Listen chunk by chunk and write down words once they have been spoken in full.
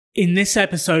In this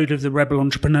episode of the Rebel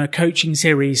Entrepreneur Coaching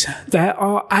Series, there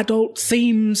are adult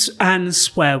themes and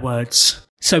swear words.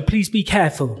 So please be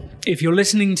careful. If you're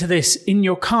listening to this in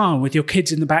your car with your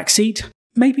kids in the back seat,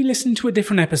 maybe listen to a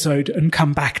different episode and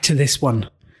come back to this one.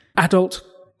 Adult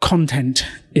content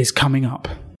is coming up.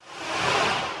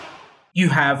 You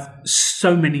have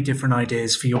so many different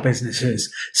ideas for your businesses,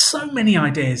 so many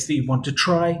ideas that you want to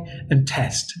try and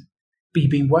test. But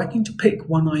you've been working to pick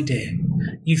one idea.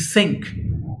 You think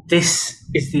this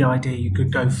is the idea you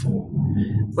could go for.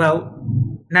 Well,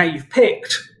 now you've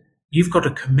picked, you've got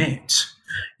to commit.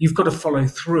 You've got to follow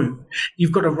through.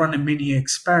 You've got to run a mini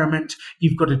experiment.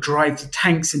 You've got to drive the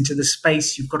tanks into the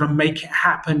space. You've got to make it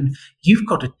happen. You've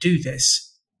got to do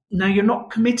this. Now, you're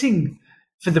not committing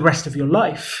for the rest of your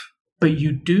life, but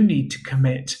you do need to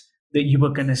commit that you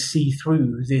are going to see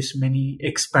through this mini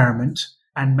experiment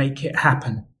and make it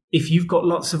happen. If you've got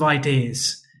lots of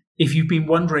ideas, if you've been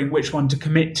wondering which one to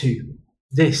commit to,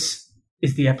 this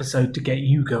is the episode to get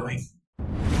you going.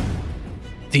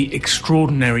 The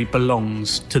extraordinary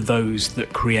belongs to those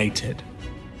that create it.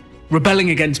 Rebelling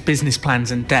against business plans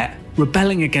and debt,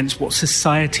 rebelling against what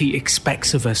society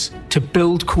expects of us to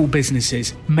build cool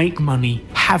businesses, make money,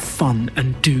 have fun,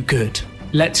 and do good.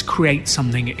 Let's create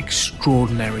something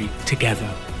extraordinary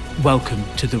together. Welcome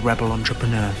to the Rebel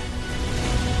Entrepreneur.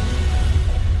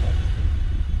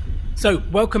 So,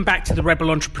 welcome back to the Rebel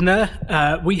Entrepreneur.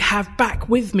 We have back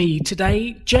with me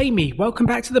today, Jamie. Welcome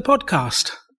back to the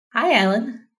podcast. Hi,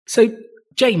 Alan. So,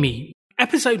 Jamie,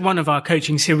 episode 1 of our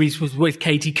coaching series was with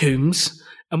Katie Coombs,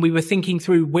 and we were thinking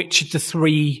through which of the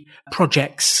 3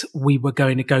 projects we were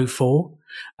going to go for.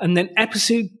 And then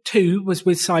episode 2 was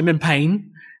with Simon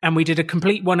Payne, and we did a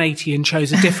complete 180 and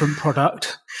chose a different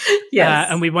product.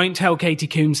 Yes. And we won't tell Katie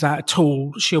Coombs that at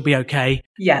all. She'll be okay.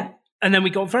 Yeah. And then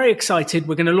we got very excited.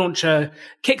 We're going to launch a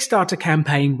Kickstarter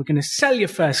campaign. We're going to sell your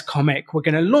first comic. We're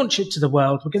going to launch it to the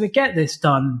world. We're going to get this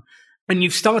done. And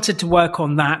you've started to work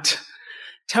on that.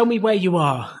 Tell me where you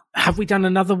are. Have we done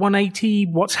another 180?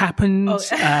 What's happened? No,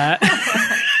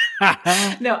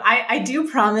 I do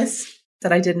promise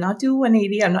that I did not do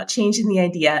 180. I'm not changing the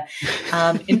idea.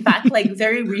 In fact, like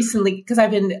very recently, because I've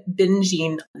been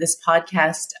binging this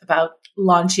podcast about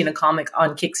launching a comic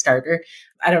on Kickstarter.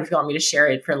 I don't know if you want me to share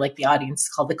it for like the audience.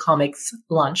 It's called the Comics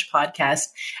Launch Podcast.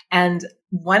 And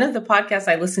one of the podcasts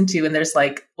I listened to, and there's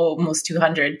like almost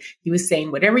 200, he was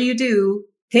saying, whatever you do,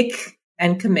 pick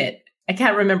and commit. I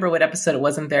can't remember what episode it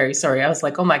was. I'm very sorry. I was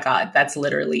like, oh my God, that's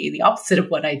literally the opposite of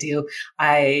what I do.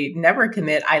 I never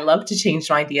commit. I love to change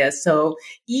my ideas. So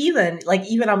even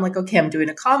I'm like, okay, I'm doing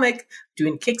a comic,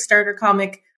 doing a Kickstarter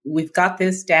comic. We've got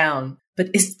this down. But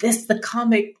is this the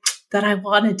comic that I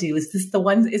want to do? Is this the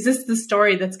one? Is this the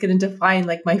story that's going to define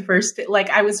like my first, like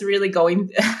I was really going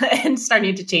and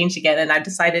starting to change again. And I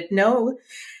decided, no,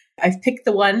 I've picked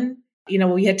the one. You know,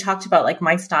 we had talked about like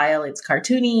my style. It's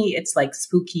cartoony. It's like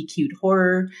spooky, cute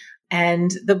horror.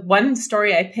 And the one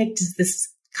story I picked is this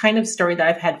kind of story that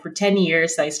I've had for 10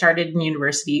 years. I started in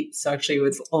university. So actually it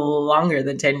was longer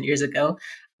than 10 years ago.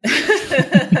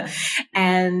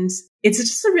 And it's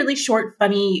just a really short,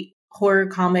 funny horror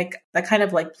comic that kind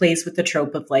of like plays with the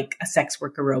trope of like a sex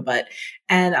worker robot.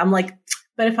 And I'm like,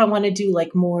 but if I want to do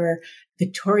like more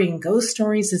Victorian ghost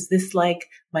stories, is this like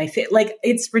my fit? Like,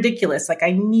 it's ridiculous. Like,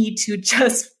 I need to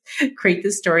just create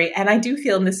this story. And I do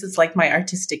feel, and this is like my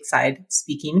artistic side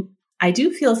speaking, I do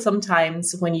feel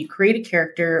sometimes when you create a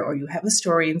character or you have a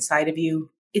story inside of you,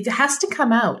 it has to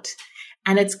come out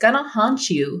and it's going to haunt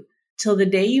you till the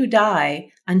day you die,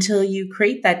 until you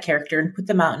create that character and put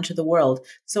them out into the world.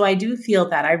 So I do feel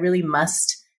that I really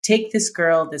must take this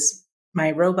girl,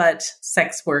 my robot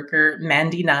sex worker,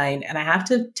 Mandy 9, and I have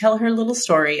to tell her little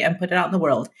story and put it out in the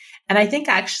world. And I think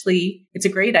actually it's a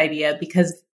great idea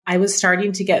because I was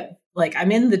starting to get like,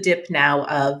 I'm in the dip now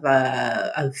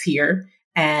of fear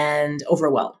and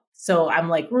overwhelm. So I'm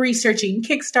like researching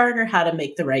Kickstarter, how to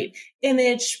make the right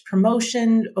image,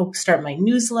 promotion, start my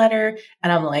newsletter.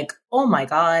 And I'm like, oh my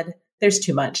God, there's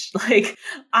too much. Like,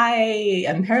 I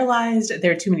am paralyzed.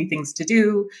 There are too many things to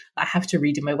do. I have to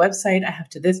redo my website. I have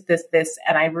to this.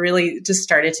 And I really just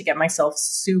started to get myself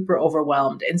super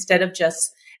overwhelmed instead of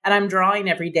and I'm drawing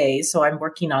every day. So I'm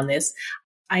working on this.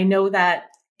 I know that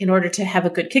in order to have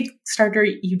a good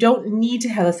Kickstarter, you don't need to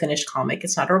have a finished comic.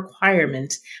 It's not a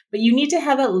requirement, but you need to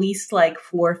have at least like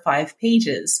 4 or 5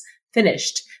 pages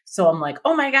finished. So I'm like,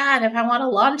 oh my God, if I want to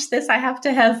launch this, I have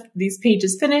to have these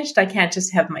pages finished. I can't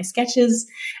just have my sketches.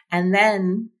 And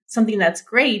then something that's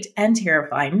great and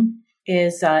terrifying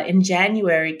is in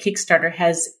January, Kickstarter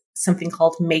has something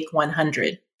called Make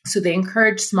 100. So they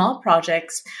encourage small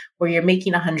projects where you're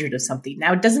making 100 of something.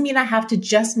 Now, it doesn't mean I have to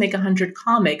just make 100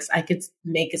 comics. I could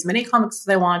make as many comics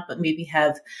as I want, but maybe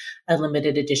have a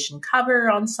limited edition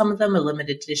cover on some of them, a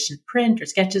limited edition print or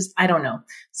sketches. I don't know.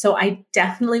 So I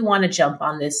definitely want to jump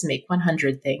on this Make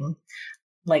 100 thing.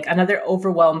 Like another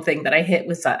overwhelm thing that I hit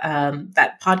was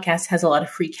that podcast has a lot of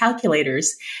free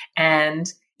calculators.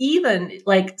 And even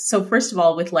like, so first of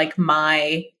all, with like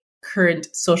my current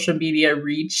social media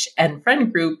reach and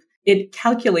friend group, it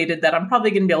calculated that I'm probably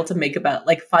going to be able to make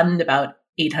fund about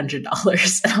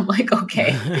 $800. And I'm like,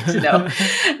 okay, good to know.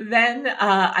 Then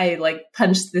I like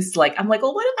punched this, like, I'm like,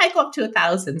 well, what if I go up to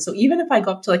 1,000? So even if I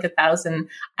go up to like 1,000,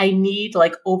 I need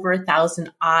like over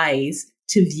 1,000 eyes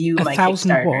to view my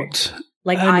 1,000 Kickstarter. what?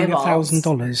 Like earning eyeballs.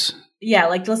 $1,000. Yeah,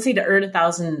 like let's say to earn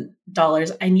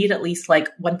 $1,000, I need at least like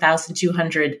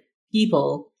 1,200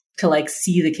 people to like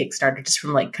see the Kickstarter just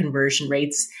from like conversion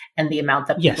rates and the amount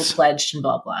that people pledged and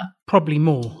blah, blah. Probably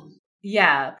more.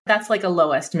 Yeah, that's like a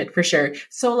low estimate for sure.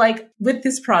 So like with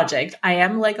this project, I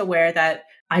am like aware that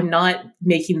I'm not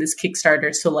making this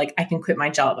Kickstarter so like I can quit my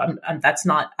job. That's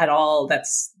not at all.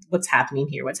 That's what's happening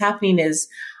here. What's happening is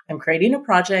I'm creating a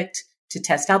project to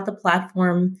test out the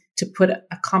platform, to put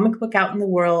a comic book out in the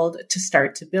world, to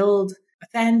start to build a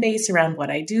fan base around what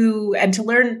I do, and to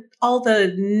learn all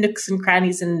the nooks and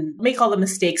crannies and make all the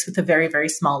mistakes with a very, very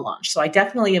small launch. So I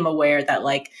definitely am aware that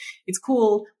like, it's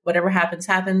cool. Whatever happens,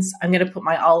 happens. I'm going to put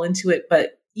my all into it.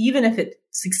 But even if it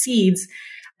succeeds,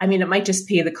 I mean, it might just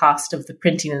pay the cost of the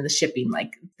printing and the shipping.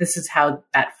 Like this is how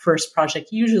that first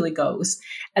project usually goes.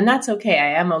 And that's okay.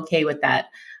 I am okay with that.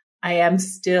 I am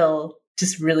still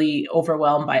just really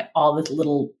overwhelmed by all the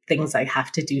little things I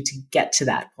have to do to get to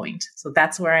that point. So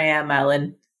that's where I am,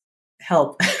 Alan.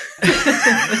 Help.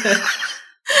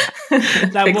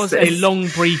 That was a long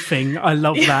briefing. I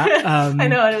love that. I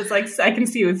know. It was like, I can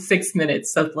see it with 6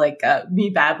 minutes of like me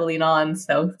babbling on.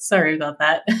 So sorry about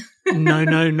that.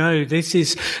 No. This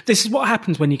is what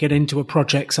happens when you get into a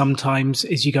project sometimes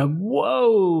is you go,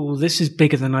 whoa, this is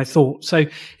bigger than I thought. So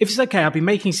if it's okay, I'll be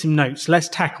making some notes. Let's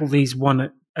tackle these one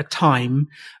at a time.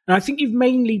 And I think you've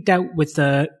mainly dealt with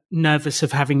the nervous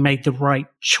of having made the right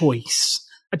choice.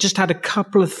 I just had a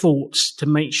couple of thoughts to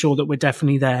make sure that we're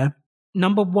definitely there.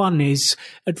 Number one is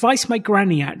advice my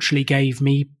granny actually gave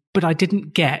me, but I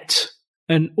didn't get.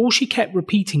 And all she kept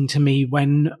repeating to me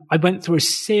when I went through a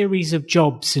series of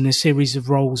jobs in a series of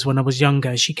roles when I was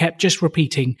younger, she kept just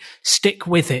repeating, stick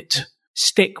with it,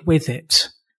 stick with it.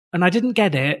 And I didn't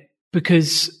get it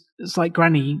because it's like,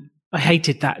 Granny, I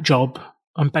hated that job.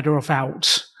 I'm better off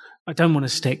out. I don't want to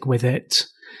stick with it.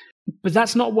 But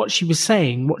that's not what she was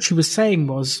saying. What she was saying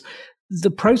was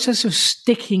the process of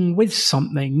sticking with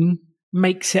something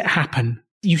makes it happen.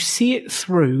 You see it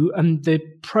through, and the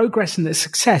progress and the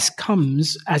success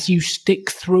comes as you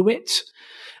stick through it.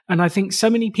 And I think so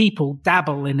many people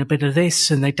dabble in a bit of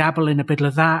this and they dabble in a bit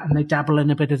of that and they dabble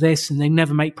in a bit of this and they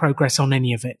never make progress on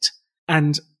any of it.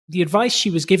 And the advice she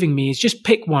was giving me is just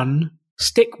pick one,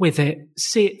 stick with it,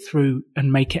 see it through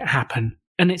and make it happen.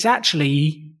 And it's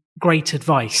actually great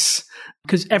advice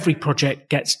because every project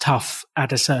gets tough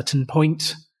at a certain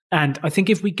point. And I think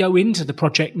if we go into the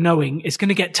project knowing it's going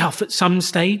to get tough at some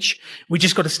stage, we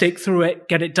just got to stick through it,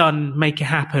 get it done, make it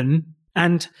happen.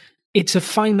 And it's a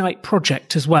finite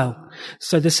project as well.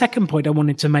 So the second point I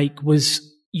wanted to make was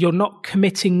you're not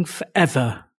committing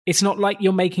forever. It's not like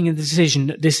you're making a decision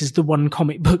that this is the one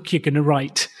comic book you're going to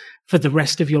write for the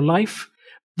rest of your life.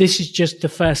 This is just the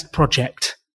first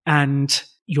project and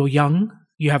you're young.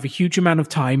 You have a huge amount of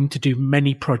time to do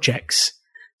many projects.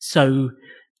 So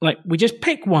like we just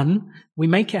pick one, we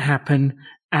make it happen,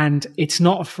 and it's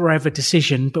not a forever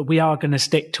decision, but we are going to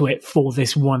stick to it for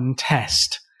this one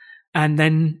test. And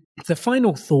then the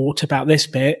final thought about this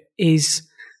bit is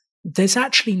there's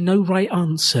actually no right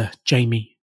answer,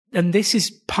 Jamie. And this is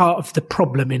part of the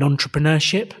problem in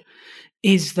entrepreneurship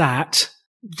is that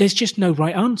there's just no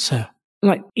right answer.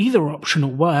 Like either option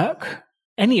will work,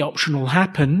 any option will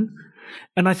happen.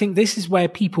 And I think this is where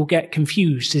people get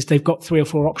confused is they've got 3 or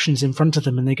 4 options in front of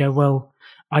them and they go, well,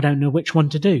 I don't know which one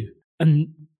to do.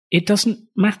 And it doesn't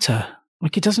matter.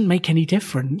 Like it doesn't make any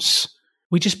difference.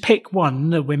 We just pick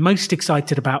one that we're most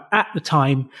excited about at the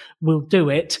time. We'll do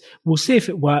it. We'll see if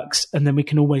it works. And then we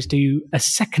can always do a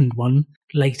second one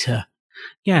later.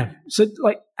 Yeah. So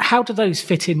like, how do those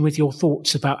fit in with your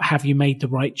thoughts about have you made the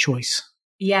right choice?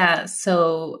 Yeah.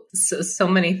 So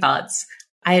many thoughts.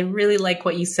 I really like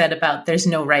what you said about there's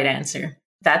no right answer.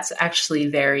 That's actually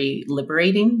very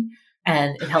liberating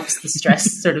and it helps the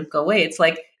stress sort of go away. It's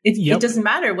like, it doesn't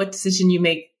matter what decision you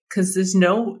make because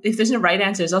if there's no right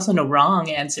answer, there's also no wrong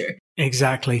answer.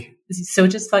 Exactly. So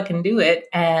just fucking do it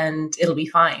and it'll be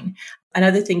fine.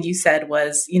 Another thing you said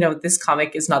was, this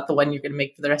comic is not the one you're going to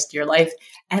make for the rest of your life.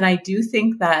 And I do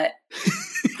think that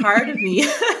part of me,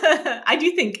 I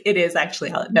do think it is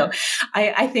actually. No,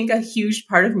 I think a huge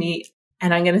part of me,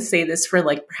 and I'm going to say this for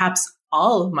like perhaps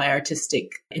all of my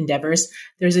artistic endeavors,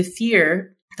 there's a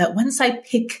fear that once I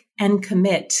pick and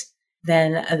commit,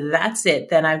 then that's it.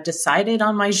 Then I've decided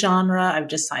on my genre, I've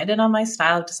decided on my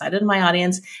style, I've decided on my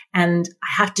audience, and I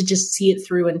have to just see it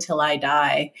through until I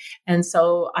die. And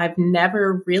so I've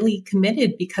never really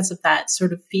committed because of that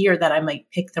sort of fear that I might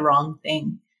pick the wrong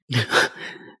thing.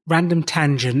 Random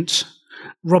tangent.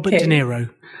 Robert De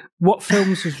Niro. What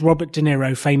films was Robert De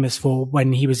Niro famous for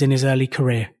when he was in his early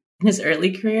career? In his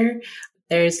early career,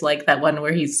 there's like that one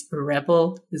where he's a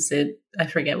rebel. I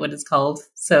forget what it's called.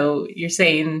 So you're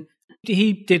saying...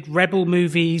 He did rebel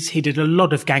movies. He did a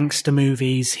lot of gangster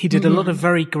movies. He did a lot of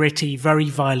very gritty, very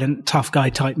violent, tough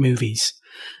guy type movies.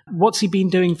 What's he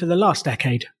been doing for the last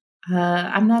decade?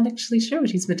 I'm not actually sure what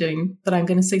he's been doing, but I'm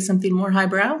going to say something more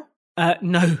highbrow.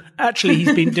 No, actually,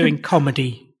 he's been doing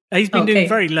comedy. He's been doing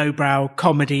very lowbrow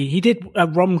comedy. He did a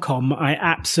rom-com I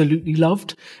absolutely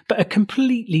loved, but a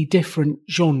completely different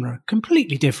genre.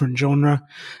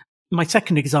 My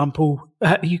second example,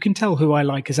 you can tell who I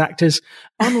like as actors.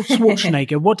 Arnold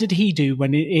Schwarzenegger, what did he do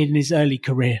when in his early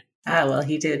career? Well,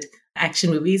 he did action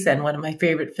movies and one of my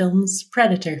favorite films,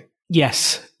 Predator.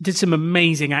 Yes, did some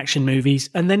amazing action movies.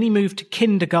 And then he moved to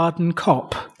Kindergarten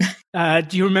Cop.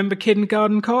 Do you remember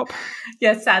Kindergarten Cop?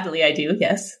 Yes, sadly I do,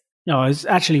 yes. No, it's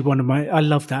actually I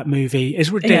love that movie. It's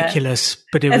ridiculous,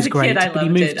 but it was great. But he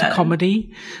moved to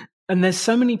comedy. And there's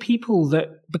so many people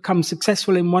that become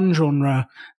successful in one genre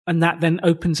and that then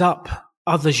opens up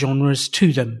other genres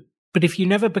to them. But if you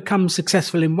never become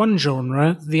successful in one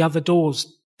genre, the other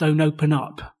doors don't open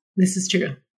up. This is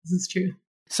true.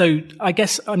 So I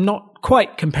guess I'm not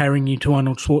quite comparing you to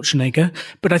Arnold Schwarzenegger,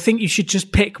 but I think you should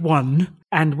just pick one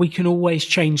and we can always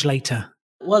change later.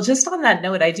 Well, just on that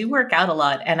note, I do work out a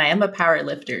lot and I am a power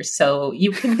lifter. So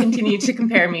you can continue to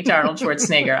compare me to Arnold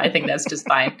Schwarzenegger. I think that's just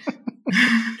fine.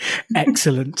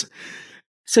 Excellent.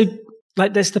 So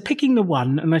there's the picking the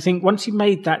one. And I think once you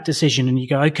made that decision and you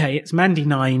go, okay, it's Mandy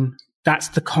 9, that's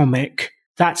the comic,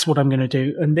 that's what I'm going to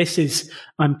do. And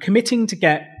I'm committing to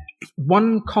get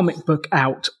one comic book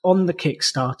out on the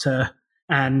Kickstarter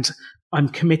and I'm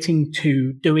committing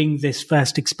to doing this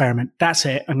first experiment. That's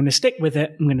it. I'm going to stick with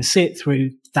it. I'm going to see it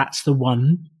through. That's the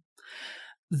one.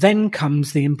 Then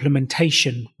comes the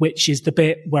implementation, which is the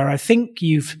bit where I think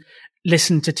you've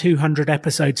listened to 200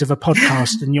 episodes of a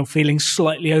podcast and you're feeling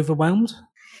slightly overwhelmed.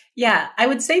 Yeah, I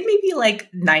would say maybe like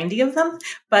 90 of them,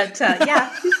 but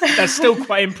yeah. That's still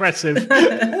quite impressive.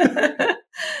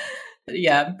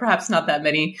 Yeah, perhaps not that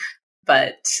many,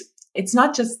 but it's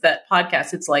not just that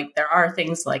podcast. It's like there are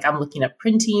things like I'm looking at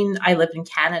printing. I live in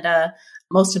Canada.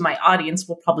 Most of my audience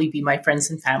will probably be my friends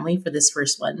and family for this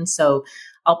first one. So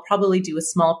I'll probably do a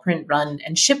small print run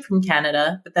and ship from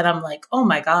Canada. But then I'm like, oh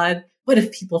my God, what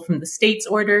if people from the States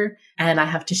order and I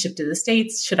have to ship to the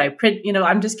States? Should I print?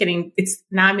 I'm just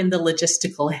now I'm in the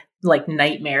logistical like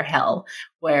nightmare hell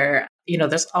where,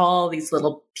 there's all these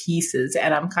little pieces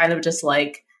and I'm kind of just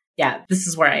like, yeah, this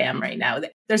is where I am right now.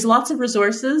 There's lots of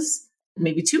resources,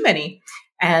 maybe too many.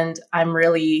 And I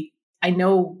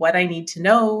know what I need to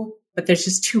know, but there's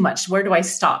just too much. Where do I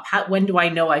stop? When do I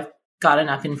know I've got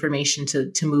enough information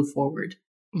to move forward?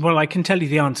 Well, I can tell you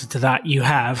the answer to that. You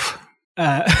have.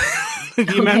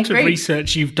 The amount of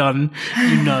research you've done,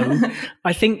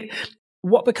 I think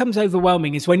what becomes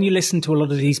overwhelming is when you listen to a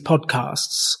lot of these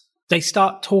podcasts, they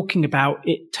start talking about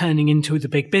it turning into the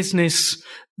big business.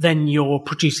 Then you're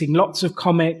producing lots of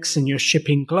comics and you're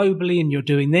shipping globally and you're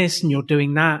doing this and you're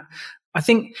doing that. I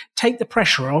think take the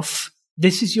pressure off.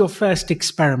 This is your first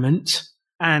experiment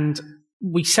and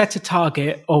we set a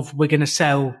target of we're going to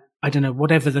sell, I don't know,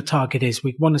 whatever the target is.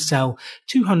 We want to sell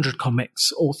 200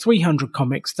 comics or 300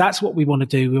 comics. That's what we want to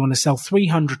do. We want to sell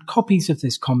 300 copies of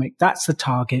this comic. That's the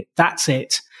target. That's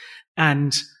it.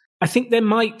 And I think there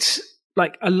might,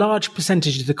 like a large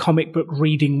percentage of the comic book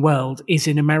reading world is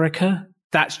in America.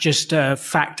 That's just a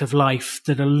fact of life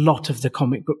that a lot of the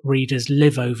comic book readers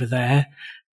live over there.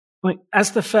 Like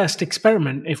as the first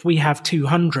experiment, if we have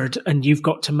 200 and you've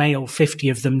got to mail 50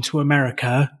 of them to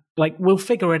America, like we'll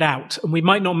figure it out. And we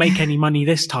might not make any money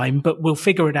this time, but we'll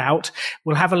figure it out.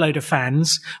 We'll have a load of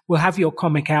fans. We'll have your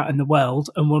comic out in the world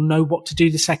and we'll know what to do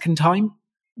the second time.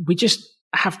 We just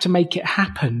have to make it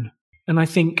happen. And I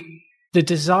think the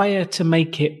desire to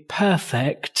make it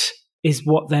perfect is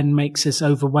what then makes us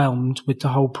overwhelmed with the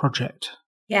whole project.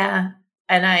 Yeah.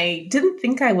 And I didn't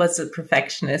think I was a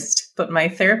perfectionist, but my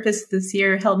therapist this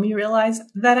year helped me realize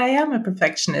that I am a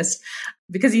perfectionist.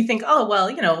 Because you think, oh,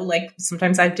 well, like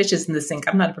sometimes I have dishes in the sink.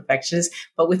 I'm not a perfectionist.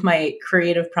 But with my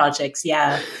creative projects,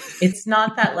 yeah, it's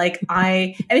not that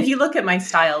and if you look at my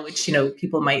style, which,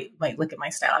 people might look at my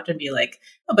style and be like,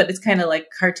 oh, but it's kind of like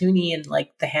cartoony and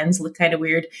like the hands look kind of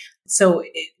weird. So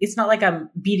it's not like I'm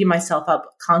beating myself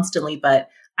up constantly, but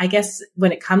I guess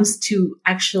when it comes to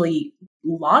actually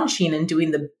launching and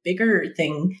doing the bigger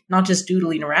thing, not just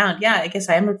doodling around, yeah, I guess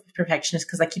I am a perfectionist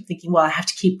because I keep thinking, well, I have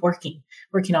to keep working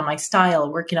on my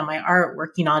style, working on my art,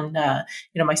 working on,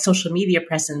 my social media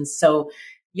presence. So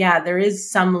yeah, there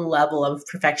is some level of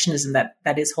perfectionism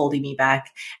that is holding me back.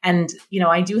 And,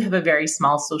 I do have a very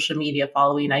small social media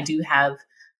following. I do have,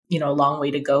 a long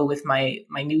way to go with my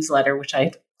newsletter, which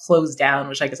I closed down,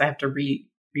 which I guess I have to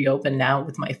reopen now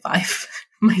with my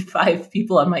five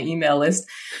people on my email list,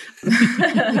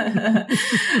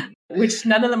 which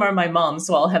none of them are my mom.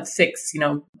 So I'll have 6,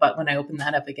 but when I open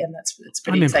that up again, it's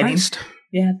pretty I'm exciting. Impressed.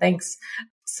 Yeah, thanks.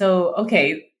 So,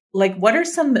 okay. What are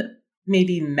some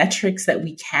maybe metrics that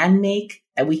we can make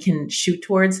that we can shoot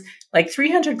towards?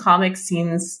 300 comics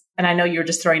seems, and I know you're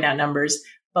just throwing out numbers,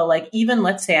 but even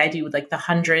let's say I do with the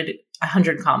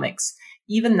 100 comics,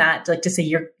 even that, to say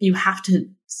you have to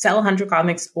sell 100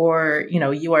 comics or,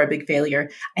 you are a big failure.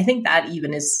 I think that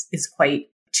even is quite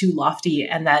too lofty,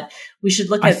 and that we should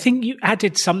look at... I think you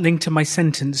added something to my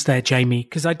sentence there, Jamie,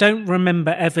 because I don't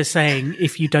remember ever saying,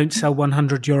 if you don't sell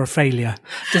 100, you're a failure.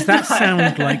 Does that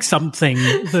sound like something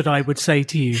that I would say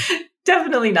to you?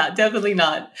 Definitely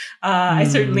not. I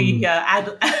certainly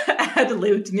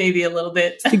ad-libbed maybe a little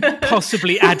bit. I think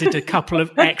possibly added a couple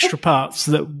of extra parts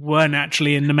that weren't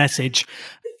actually in the message.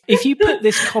 If you put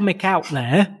this comic out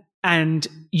there and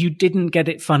you didn't get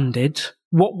it funded,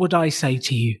 what would I say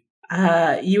to you?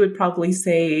 You would probably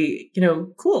say,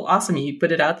 cool, awesome. You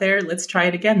put it out there. Let's try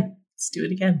it again. Let's do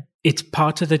it again. It's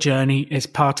part of the journey. It's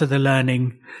part of the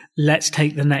learning. Let's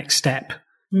take the next step.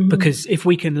 Mm-hmm. Because if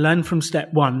we can learn from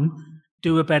step 1,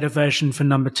 do a better version for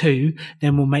number 2,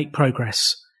 then we'll make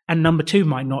progress. And number 2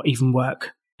 might not even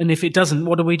work. And if it doesn't,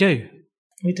 what do?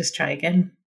 We just try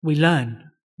again. We learn.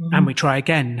 Mm-hmm. And we try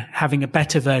again, having a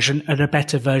better version and a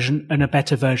better version and a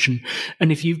better version.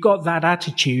 And if you've got that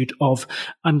attitude of,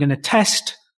 I'm going to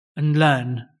test and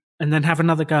learn and then have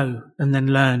another go and then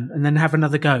learn and then have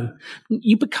another go,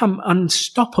 you become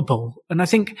unstoppable. And I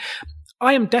think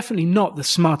I am definitely not the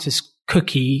smartest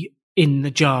cookie in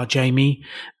the jar, Jamie.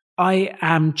 I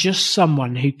am just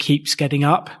someone who keeps getting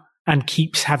up and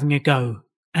keeps having a go.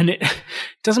 And it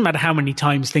doesn't matter how many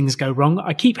times things go wrong.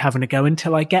 I keep having a go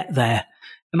until I get there.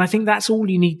 And I think that's all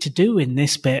you need to do in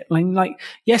this bit.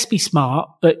 Yes, be smart,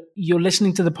 but you're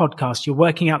listening to the podcast, you're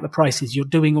working out the prices, you're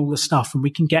doing all the stuff, and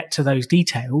we can get to those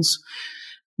details.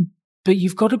 But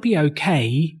you've got to be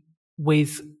okay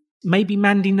with maybe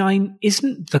Mandy 9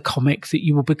 isn't the comic that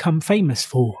you will become famous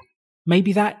for.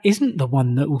 Maybe that isn't the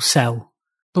one that will sell.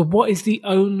 But what is the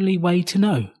only way to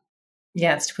know?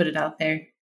 Yeah, it's to put it out there.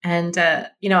 And,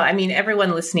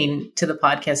 everyone listening to the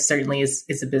podcast certainly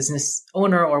is a business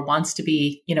owner or wants to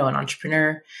be, an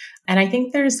entrepreneur. And I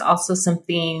think there's also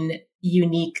something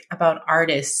unique about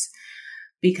artists,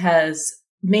 because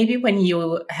maybe when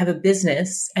you have a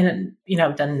business, and,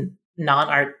 I've done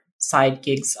non-art side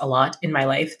gigs a lot in my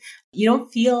life, you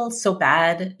don't feel so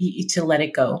bad to let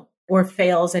it go or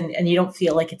fails, and you don't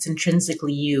feel like it's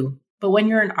intrinsically you. But when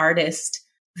you're an artist,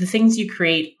 the things you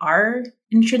create are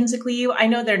intrinsically you. I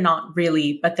know they're not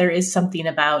really, but there is something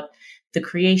about the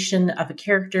creation of a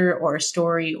character or a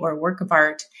story or a work of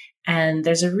art. And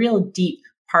there's a real deep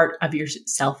part of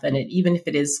yourself in it, even if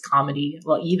it is comedy.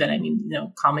 Well,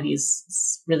 comedy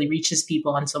really reaches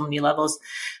people on so many levels.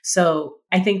 So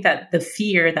I think that the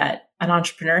fear that an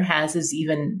entrepreneur has is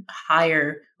even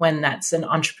higher when that's an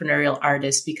entrepreneurial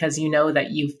artist, because that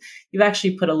you've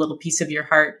actually put a little piece of your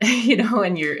heart,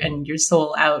 and your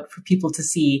soul out for people to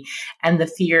see. And the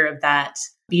fear of that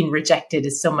being rejected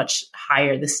is so much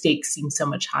higher. The stakes seem so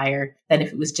much higher than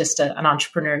if it was just an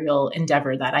entrepreneurial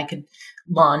endeavor that I could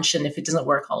launch. And if it doesn't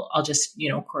work, I'll just,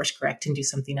 course correct and do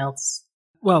something else.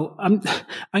 Well, I'm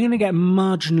going to get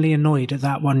marginally annoyed at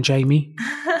that one, Jamie,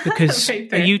 because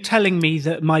are you telling me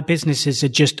that my businesses are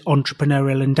just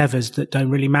entrepreneurial endeavors that don't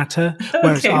really matter,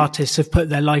 whereas artists have put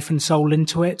their life and soul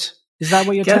into it? Is that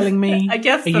what you're telling me? I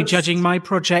guess. Are you judging my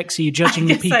projects? Are you judging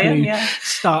the people who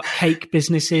start cake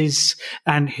businesses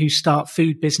and who start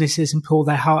food businesses and pour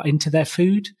their heart into their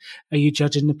food? Are you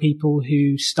judging the people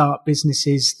who start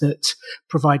businesses that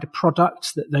provide a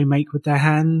product that they make with their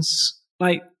hands?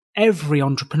 every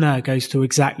entrepreneur goes through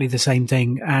exactly the same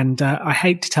thing. And I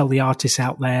hate to tell the artists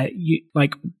out there,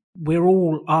 we're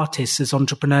all artists as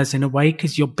entrepreneurs in a way,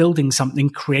 because you're building something,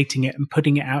 creating it and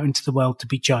putting it out into the world to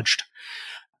be judged.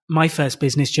 My first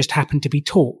business just happened to be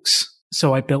talks.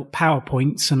 So I built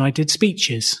PowerPoints and I did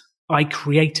speeches. I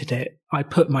created it. I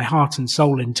put my heart and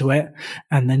soul into it,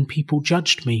 and then people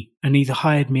judged me and either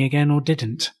hired me again or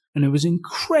didn't. And it was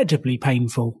incredibly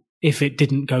painful if it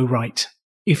didn't go right,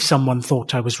 if someone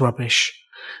thought I was rubbish,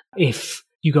 if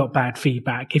you got bad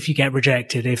feedback, if you get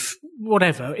rejected, if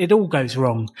whatever, it all goes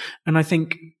wrong. And I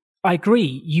think I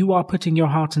agree, you are putting your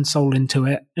heart and soul into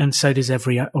it, and so does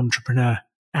every entrepreneur.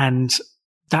 And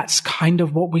that's kind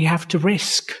of what we have to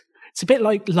risk. It's a bit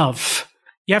like love.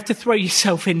 You have to throw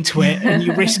yourself into it and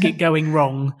you risk it going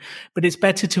wrong, but it's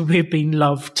better to have been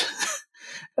loved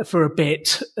for a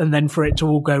bit and then for it to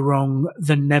all go wrong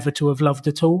than never to have loved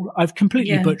at all. I've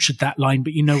completely butchered that line,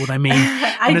 but you know what I mean.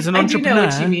 And as an entrepreneur, do know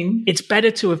what you mean. It's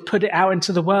better to have put it out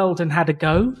into the world and had a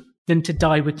go than to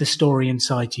die with the story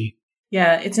inside you.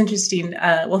 Yeah, it's interesting.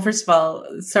 Well, first of all,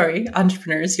 sorry,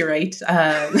 entrepreneurs, you're right.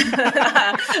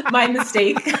 My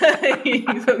mistake. You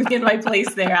put me in my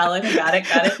place there, Alan. Got it.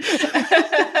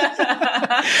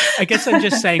 I guess I'm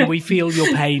just saying we feel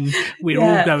your pain. We're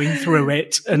all going through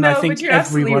it. And I think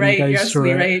everyone goes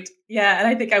through it. Right. Yeah, and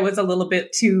I think I was a little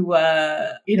bit too,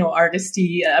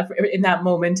 artisty in that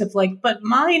moment of like, but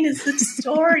mine is the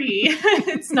story.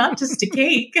 It's not just a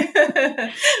cake.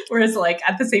 Whereas like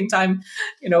at the same time,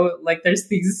 like there's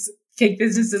these cake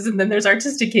businesses and then there's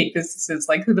artistic cake businesses.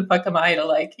 Like who the fuck am I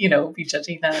to be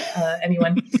judging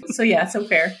anyone? So yeah, so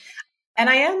fair. And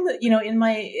I am,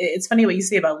 it's funny what you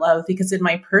say about love, because in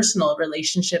my personal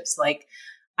relationships, like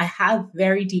I have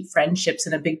very deep friendships,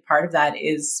 and a big part of that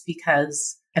is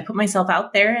because I put myself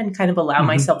out there and kind of allow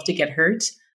myself to get hurt.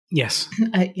 Yes.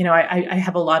 I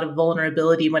have a lot of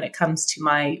vulnerability when it comes to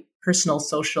my personal,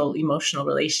 social, emotional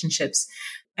relationships.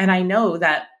 And I know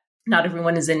that not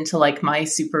everyone is into like my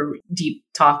super deep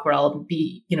talk where I'll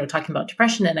be, talking about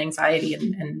depression and anxiety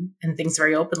and things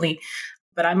very openly.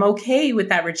 But I'm okay with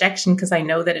that rejection because I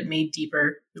know that it made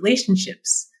deeper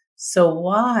relationships. So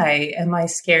why am I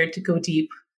scared to go deep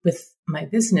with my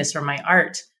business or my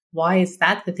art? Why is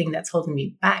that the thing that's holding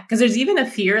me back? Because there's even a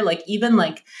fear, like even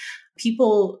like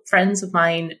people, friends of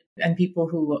mine and people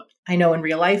who I know in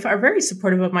real life are very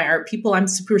supportive of my art. People I'm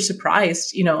super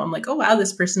surprised, I'm like, oh, wow,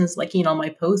 this person is liking all my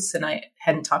posts and I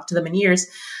hadn't talked to them in years.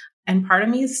 And part of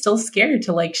me is still scared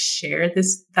to like share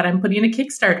this, that I'm putting a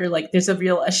Kickstarter. Like there's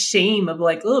a shame of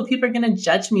like, oh, people are going to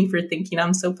judge me for thinking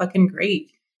I'm so fucking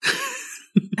great.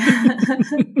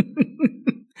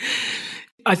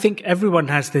 I think everyone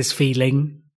has this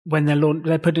feeling when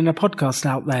they're putting a podcast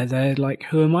out there. They're like,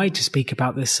 who am I to speak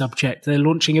about this subject? They're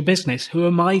launching a business. Who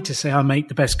am I to say I make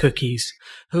the best cookies?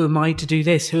 Who am I to do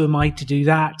this? Who am I to do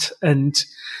that? And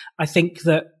I think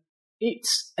that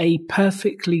it's a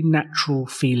perfectly natural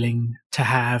feeling to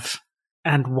have,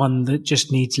 and one that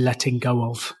just needs letting go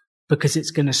of, because it's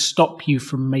going to stop you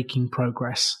from making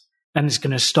progress, and it's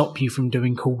going to stop you from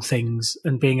doing cool things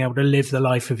and being able to live the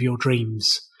life of your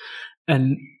dreams.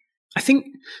 And I think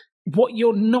what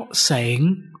you're not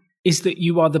saying is that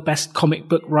you are the best comic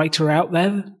book writer out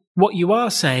there. What you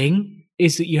are saying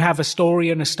is that you have a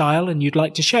story and a style and you'd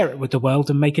like to share it with the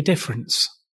world and make a difference.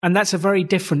 And that's a very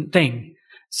different thing.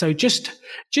 So just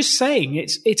saying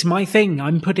it's my thing.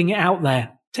 I'm putting it out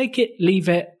there. Take it, leave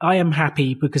it. I am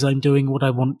happy because I'm doing what I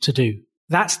want to do.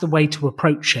 That's the way to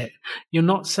approach it. You're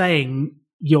not saying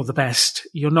you're the best.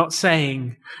 You're not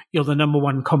saying you're the number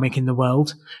one comic in the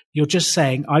world. You're just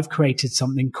saying, I've created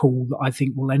something cool that I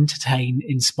think will entertain,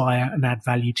 inspire, and add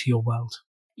value to your world.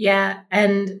 Yeah.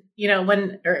 And,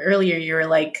 when earlier you were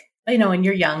like, and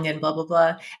you're young and blah, blah,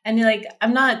 blah. And you're like,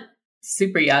 I'm not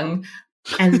super young.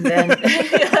 And then,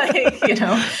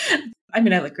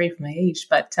 I look great for my age,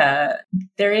 but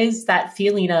there is that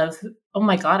feeling of, oh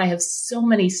my God, I have so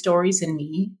many stories in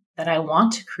me that I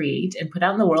want to create and put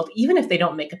out in the world, even if they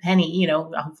don't make a penny,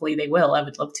 hopefully they will. I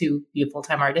would love to be a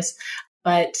full-time artist,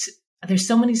 but there's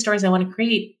so many stories I want to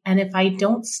create. And if I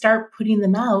don't start putting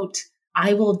them out,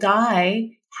 I will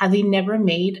die having never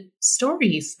made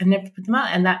stories and never put them out.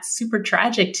 And that's super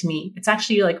tragic to me. It's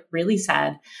actually like really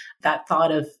sad, that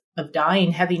thought of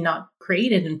dying, having not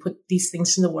created and put these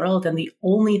things in the world. And the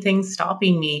only thing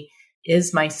stopping me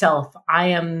is myself. I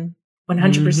am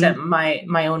 100%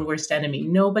 my own worst enemy.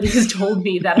 Nobody has told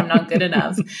me that I'm not good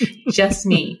enough. Just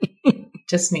me.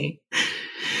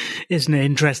 Isn't it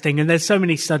interesting? And there's so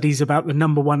many studies about the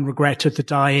number one regret of the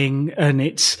dying, and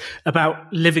it's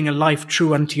about living a life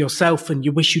true unto yourself. And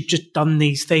you wish you'd just done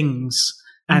these things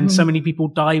And so many people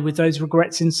die with those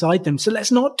regrets inside them. So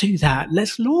let's not do that.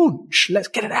 Let's launch. Let's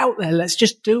get it out there. Let's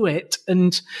just do it.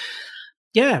 And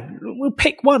yeah, we'll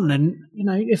pick one. And,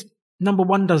 if number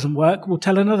one doesn't work, we'll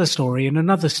tell another story and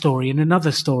another story and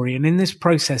another story. And in this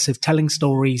process of telling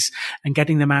stories and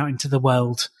getting them out into the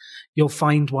world, you'll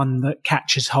find one that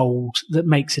catches hold, that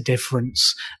makes a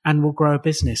difference, and will grow a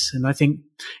business. And I think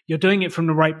you're doing it from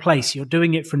the right place. You're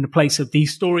doing it from the place of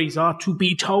these stories are to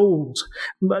be told.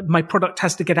 My product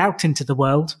has to get out into the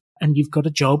world, and you've got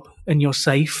a job and you're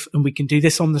safe, and we can do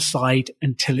this on the side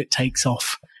until it takes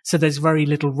off. So there's very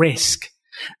little risk.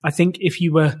 I think if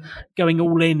you were going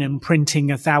all in and printing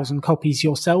 1,000 copies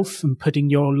yourself and putting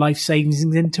your life savings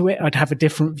into it, I'd have a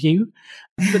different view.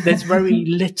 But there's very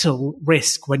little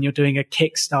risk when you're doing a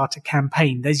Kickstarter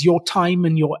campaign. There's your time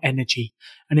and your energy.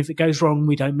 And if it goes wrong,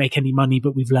 we don't make any money,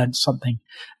 but we've learned something.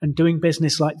 And doing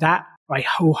business like that, I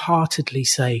wholeheartedly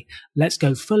say, let's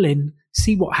go full in,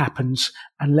 see what happens,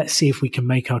 and let's see if we can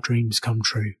make our dreams come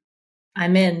true.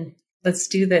 I'm in. Let's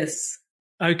do this.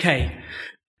 Okay.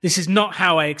 This is not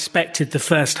how I expected the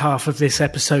first half of this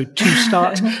episode to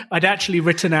start. I'd actually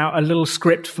written out a little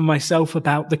script for myself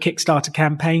about the Kickstarter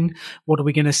campaign. What are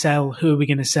we going to sell? Who are we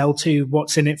going to sell to?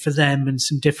 What's in it for them? And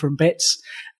some different bits.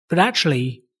 But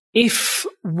actually, if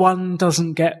one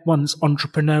doesn't get one's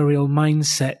entrepreneurial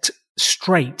mindset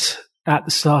straight at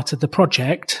the start of the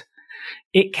project,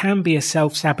 it can be a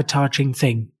self-sabotaging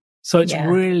thing. So it's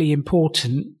really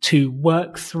important to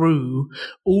work through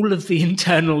all of the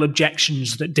internal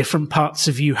objections that different parts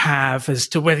of you have as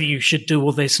to whether you should do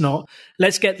all this or not.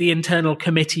 Let's get the internal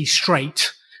committee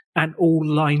straight and all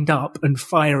lined up and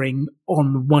firing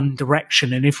on one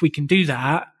direction. And if we can do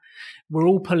that, we're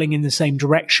all pulling in the same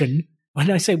direction.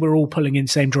 When I say we're all pulling in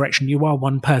the same direction, you are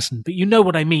one person, but you know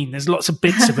what I mean. There's lots of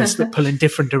bits of us that pull in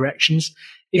different directions.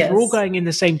 If we're all going in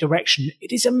the same direction,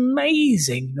 it is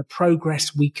amazing the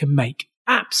progress we can make.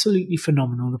 Absolutely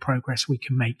phenomenal, the progress we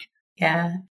can make.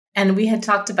 Yeah. And we had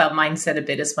talked about mindset a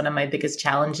bit as one of my biggest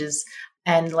challenges.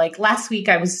 And like last week,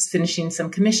 I was finishing some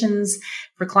commissions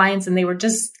for clients and they were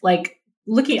just like,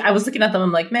 I was looking at them.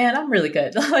 I'm like, man, I'm really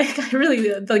good.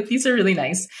 These are really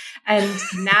nice. And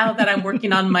now that I'm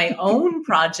working on my own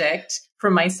project for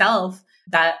myself,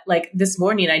 that like this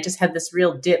morning, I just had this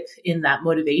real dip in that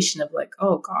motivation of like,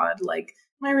 oh God, like,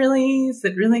 is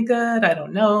it really good? I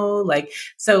don't know. Like,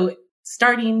 so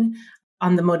starting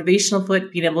on the motivational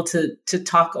foot, being able to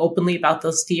talk openly about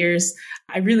those fears,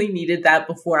 I really needed that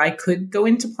before I could go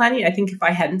into planning. I think if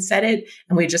I hadn't said it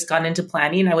and we had just gone into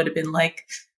planning, I would have been like,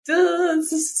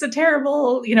 this is a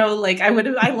terrible,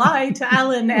 I lied to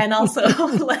Alan and also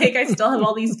like, I still have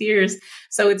all these fears.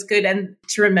 So it's good. And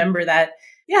to remember that,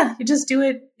 you just do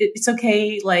it. It's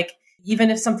okay. Like, even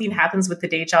if something happens with the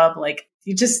day job, like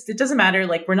it doesn't matter.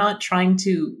 Like, we're not trying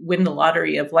to win the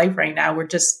lottery of life right now. We're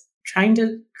just trying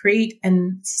to create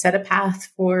and set a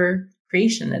path for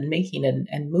creation and making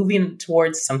and moving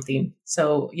towards something.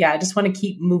 So I just want to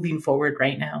keep moving forward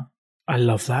right now. I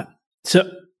love that. So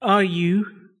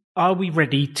are we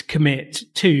ready to commit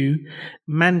to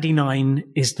Mandy 9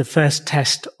 is the first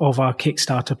test of our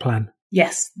Kickstarter plan?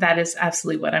 Yes, that is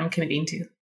absolutely what I'm committing to.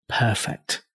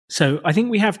 Perfect. So I think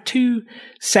we have two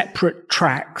separate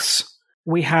tracks.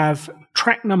 We have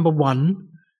track number 1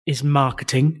 is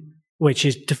marketing, which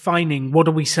is defining what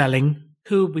are we selling,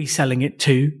 who are we selling it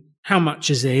to, how much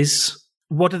is,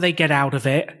 what do they get out of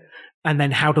it, and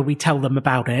then how do we tell them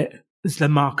about it is the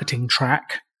marketing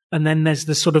track. And then there's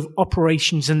the sort of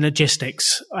operations and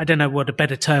logistics. I don't know what a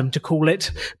better term to call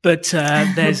it, but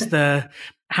there's the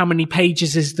how many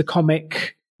pages is the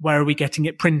comic? Where are we getting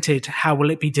it printed? How will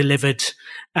it be delivered?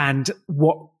 And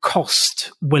what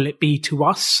cost will it be to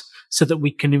us so that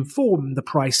we can inform the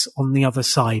price on the other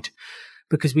side?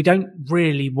 Because we don't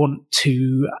really want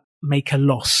to make a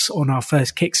loss on our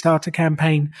first Kickstarter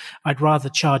campaign. I'd rather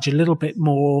charge a little bit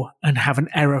more and have an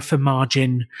error for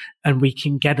margin, and we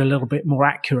can get a little bit more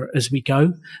accurate as we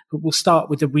go. But we'll start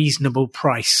with a reasonable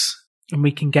price and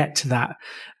we can get to that.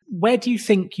 Where do you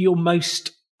think you're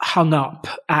most hung up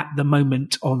at the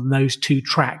moment on those two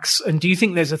tracks? And do you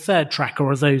think there's a third track,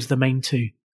 or are those the main two?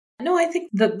 No, I think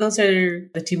those are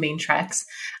the two main tracks.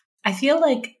 I feel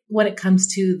like when it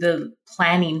comes to the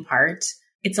planning part,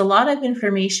 it's a lot of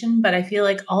information, but I feel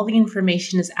like all the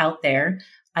information is out there.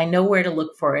 I know where to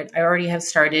look for it. I already have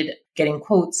started getting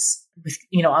quotes with,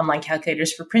 online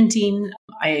calculators for printing.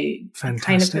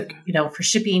 Fantastic. Kind of, for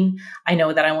shipping. I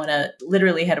know that I want to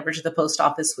literally head over to the post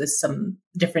office with some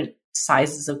different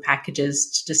sizes of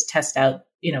packages to just test out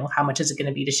how much is it going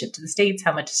to be to ship to the States?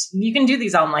 How much you can do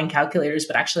these online calculators,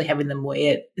 but actually having them weigh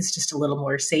it is just a little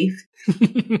more safe.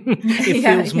 It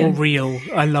feels more real.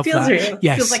 I love feels that. Real.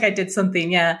 Yes. Feels like I did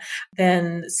something. Yeah.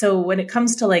 Then, so when it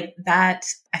comes to like that,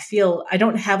 I feel I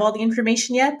don't have all the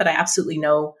information yet, but I absolutely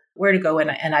know where to go.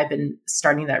 And I've been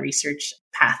starting that research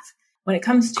path. When it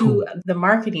comes to the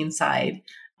marketing side,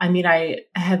 I mean, I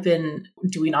have been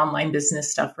doing online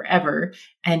business stuff forever,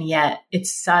 and yet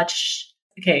it's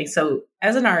okay. So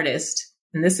as an artist,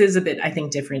 and this is a bit, I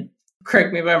think, different.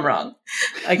 Correct me if I'm wrong.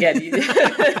 Again,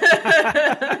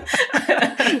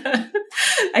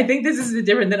 I think this is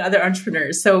different than other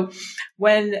entrepreneurs. So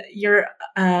when you're,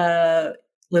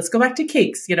 let's go back to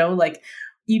cakes, like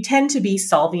you tend to be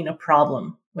solving a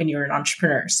problem when you're an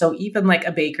entrepreneur. So even like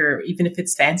a baker, even if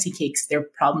it's fancy cakes, their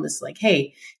problem is like,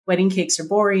 hey, wedding cakes are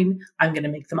boring. I'm going to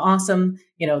make them awesome.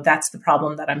 That's the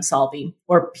problem that I'm solving.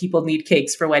 Or people need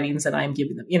cakes for weddings and I'm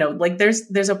giving them, like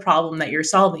there's a problem that you're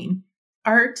solving.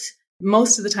 Art,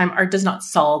 most of the time, art does not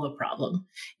solve a problem.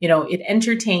 It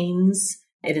entertains,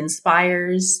 it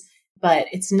inspires, but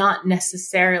it's not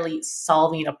necessarily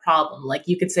solving a problem. Like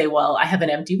you could say, well, I have an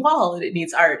empty wall and it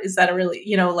needs art. Is that a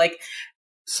really,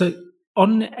 So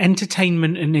on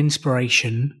entertainment and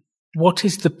inspiration, what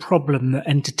is the problem that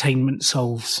entertainment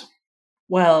solves?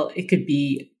 Well, it could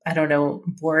be, I don't know,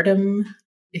 boredom.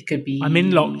 It could be... I'm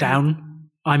in lockdown.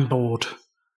 I'm bored.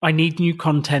 I need new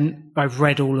content. I've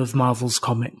read all of Marvel's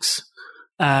comics.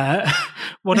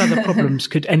 What other problems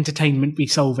could entertainment be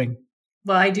solving?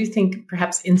 Well, I do think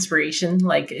perhaps inspiration,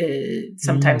 like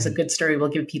sometimes a good story will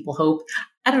give people hope.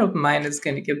 I don't know if mine is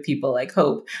going to give people like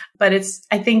hope, but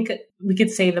I think we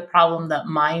could say the problem that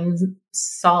mine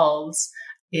solves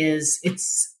is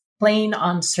it's playing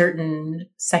on certain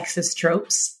sexist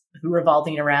tropes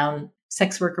revolving around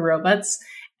sex worker robots.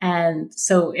 And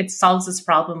so it solves this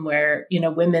problem where,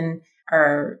 women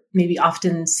are maybe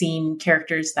often seeing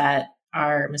characters that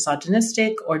are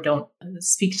misogynistic or don't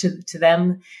speak to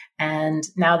them. And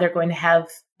now they're going to have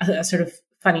a sort of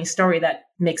funny story that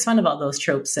makes fun of all those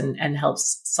tropes and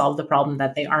helps solve the problem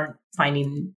that they aren't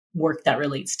finding work that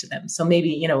relates to them. So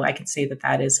maybe, I could say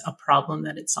that is a problem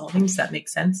that it's solving. Does that make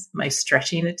sense? Am I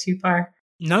stretching it too far?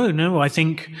 No, I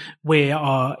think we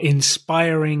are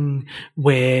inspiring,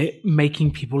 we're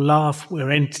making people laugh,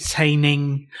 we're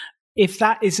entertaining. If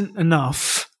that isn't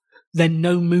enough, then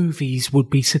no movies would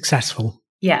be successful.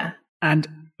 Yeah. And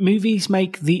movies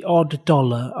make the odd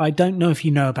dollar. I don't know if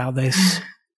you know about this,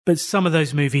 but some of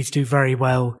those movies do very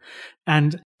well.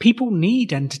 And people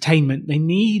need entertainment. They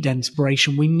need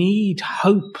inspiration. We need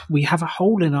hope. We have a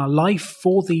hole in our life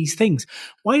for these things.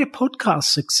 Why are podcasts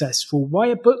successful? Why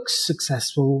are books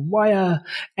successful? Why are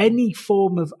any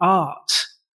form of art?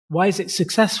 Why is it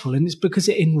successful? And it's because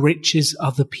it enriches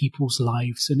other people's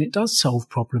lives and it does solve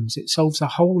problems. It solves a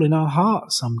hole in our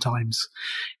heart sometimes.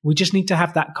 We just need to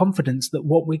have that confidence that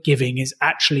what we're giving is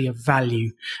actually of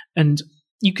value. And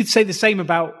you could say the same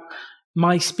about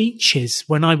my speeches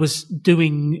when I was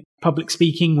doing public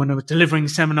speaking, when I was delivering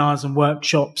seminars and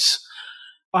workshops.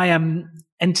 I am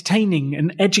entertaining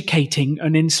and educating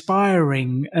and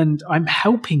inspiring and I'm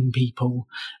helping people.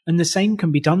 And the same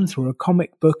can be done through a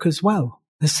comic book as well.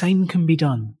 The same can be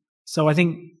done. So I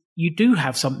think you do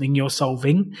have something you're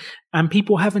solving and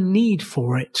people have a need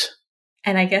for it.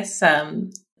 And I guess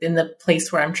in the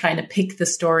place where I'm trying to pick the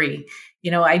story,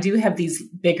 I do have these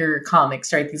bigger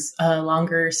comics, right? These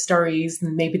longer stories,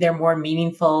 and maybe they're more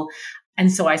meaningful.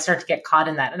 And so I start to get caught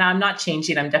in that. And I'm not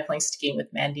changing. I'm definitely sticking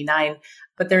with Mandy 9.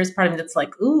 But there's part of me that's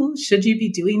like, ooh, should you be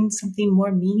doing something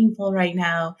more meaningful right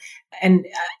now? And,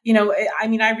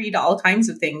 I read all kinds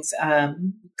of things,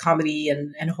 comedy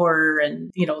and horror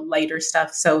and, lighter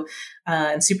stuff. So,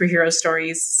 and superhero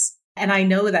stories. And I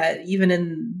know that even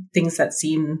in things that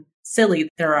seem silly,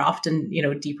 there are often,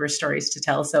 deeper stories to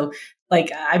tell. So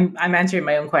like, I'm answering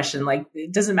my own question. Like,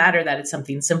 it doesn't matter that it's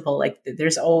something simple. Like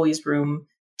there's always room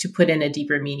to put in a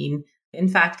deeper meaning. In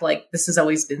fact, like this has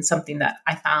always been something that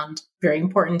I found very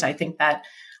important. I think that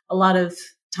a lot of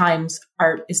times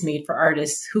art is made for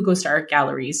artists who goes to art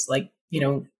galleries, like,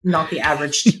 not the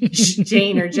average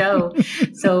Jane or Joe.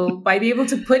 So by being able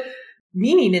to put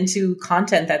meaning into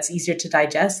content that's easier to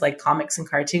digest, like comics and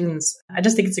cartoons, I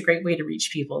just think it's a great way to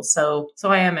reach people. So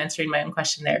I am answering my own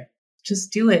question there.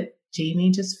 Just do it,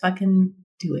 Jamie. Just fucking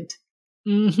do it.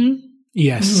 Mm-hmm.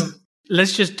 Yes. Mm-hmm.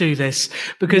 Let's just do this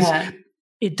because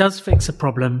it does fix a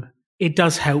problem. It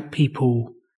does help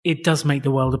people. It does make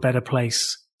the world a better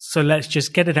place. So let's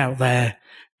just get it out there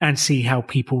and see how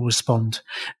people respond.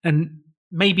 And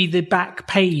maybe the back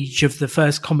page of the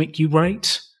first comic you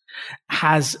write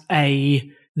has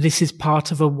this is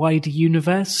part of a wider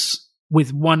universe.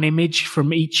 with one image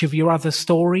from each of your other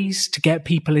stories to get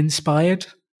people inspired.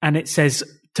 And it says,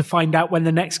 to find out when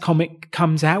the next comic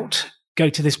comes out, go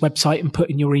to this website and put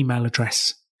in your email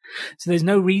address. So there's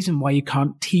no reason why you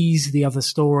can't tease the other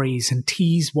stories and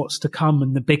tease what's to come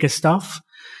and the bigger stuff.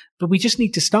 But we just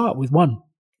need to start with one.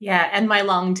 Yeah. And my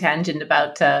long tangent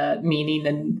about meaning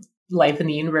and life in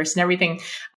the universe and everything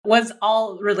was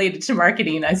all related to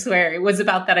marketing. I swear it was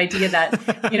about that idea that,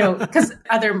 because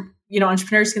other,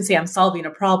 entrepreneurs can say, I'm solving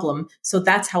a problem. So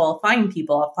that's how I'll find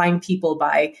people. I'll find people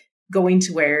by going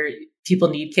to where people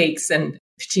need cakes and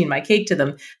pitching my cake to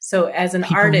them. So as an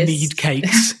artist, need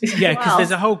cakes. Yeah, because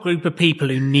there's a whole group of people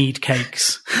who need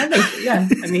cakes. Yeah,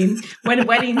 I mean, when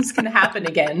weddings can happen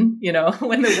again,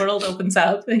 when the world opens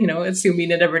up,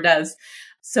 assuming it ever does.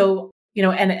 So,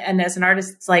 and as an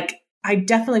artist, it's like, I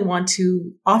definitely want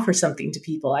to offer something to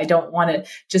people. I don't want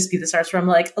to just be this artist where I'm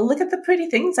like, oh, look at the pretty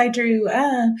things I drew.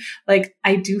 Like,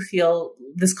 I do feel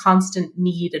this constant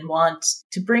need and want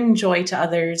to bring joy to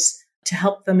others, to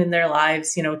help them in their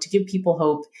lives, to give people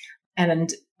hope.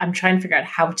 And I'm trying to figure out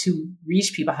how to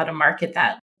reach people, how to market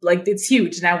that. Like, it's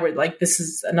huge. Now we're like, this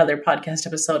is another podcast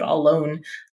episode all alone.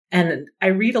 And I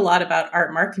read a lot about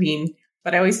art marketing,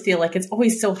 but I always feel like it's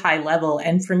always so high level.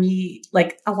 And for me,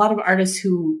 like a lot of artists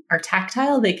who are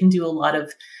tactile, they can do a lot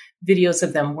of videos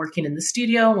of them working in the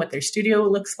studio and what their studio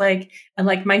looks like. And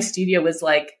like my studio was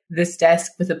like this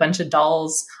desk with a bunch of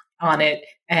dolls on it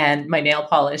and my nail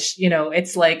polish.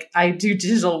 It's like I do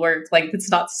digital work. Like, it's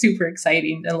not super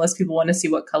exciting unless people want to see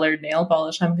what colored nail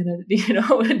polish I'm going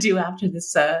to, do after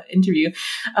this interview.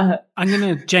 I'm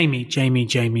going to,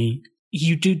 Jamie,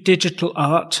 you do digital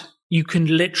art. You can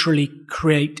literally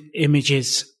create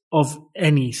images of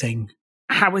anything.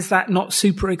 How is that not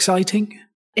super exciting?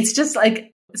 It's just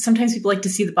like, sometimes people like to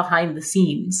see the behind the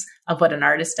scenes of what an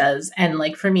artist does. And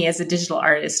like for me as a digital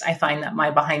artist, I find that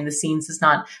my behind the scenes is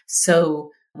not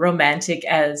so romantic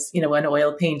as, an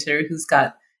oil painter who's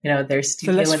got, their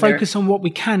studio. So let's focus on what we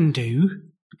can do,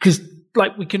 because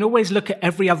like we can always look at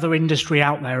every other industry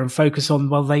out there and focus on,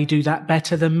 well, they do that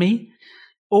better than me.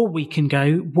 Or we can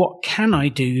go, what can I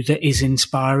do that is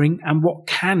inspiring and what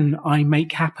can I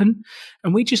make happen?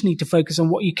 And we just need to focus on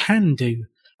what you can do.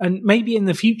 And maybe in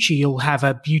the future, you'll have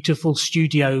a beautiful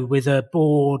studio with a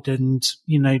board and,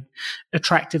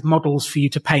 attractive models for you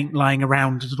to paint lying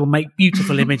around. It'll make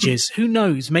beautiful images. Who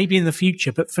knows? Maybe in the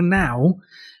future. But for now,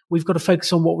 we've got to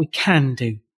focus on what we can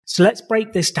do. So let's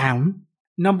break this down.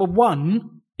 Number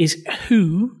one is,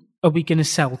 who are we going to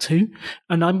sell to?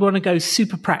 And I'm going to go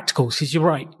super practical, because you're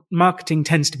right, marketing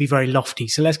tends to be very lofty.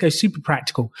 So let's go super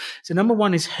practical. So number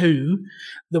one is who.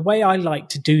 The way I like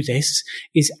to do this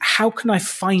is, how can I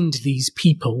find these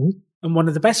people? And one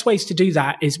of the best ways to do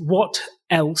that is, what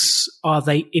else are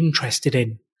they interested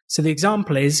in? So the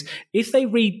example is, if they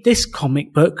read this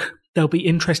comic book, they'll be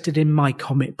interested in my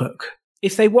comic book.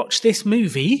 If they watch this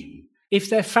movie,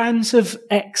 if they're fans of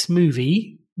X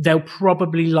movie, they'll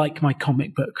probably like my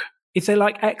comic book. If they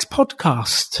like X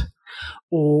podcast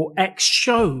or X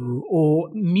show or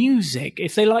music,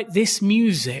 if they like this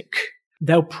music,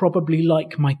 they'll probably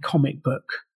like my comic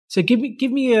book. So give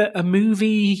me a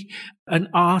movie, an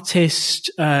artist,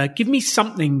 give me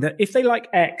something that if they like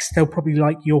X, they'll probably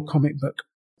like your comic book.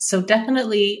 So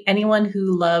definitely anyone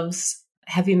who loves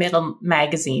Heavy Metal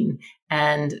Magazine.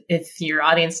 And if your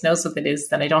audience knows what it is,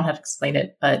 then I don't have to explain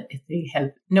it. But if they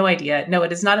have no idea, no,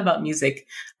 it is not about music.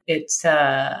 It's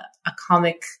a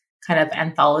comic, kind of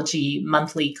anthology,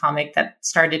 monthly comic that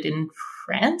started in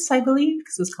France, I believe,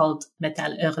 because it was called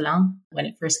Metal Hurlant when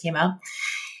it first came out.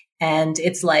 And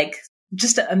it's like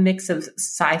just a mix of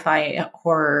sci-fi,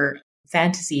 horror,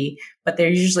 fantasy, but they're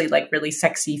usually like really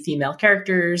sexy female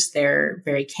characters. They're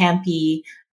very campy.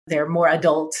 They're more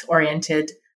adult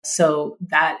oriented. So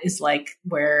that is like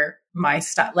where my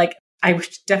style, like I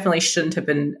definitely shouldn't have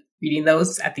been reading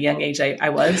those at the young age I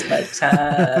was, but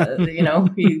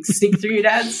you sneak through your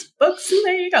dad's books and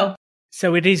there you go.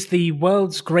 So it is the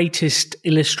world's greatest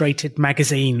illustrated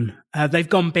magazine. They've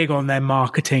gone big on their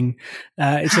marketing.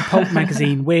 It's a pulp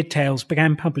magazine. Weird Tales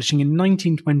began publishing in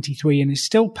 1923 and is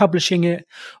still publishing it,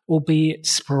 albeit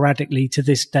sporadically to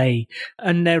this day.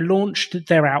 And they're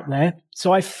out there.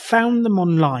 So I found them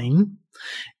online.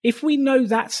 If we know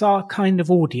that's our kind of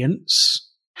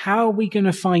audience, how are we going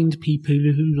to find people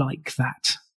who like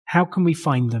that? How can we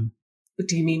find them?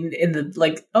 Do you mean in the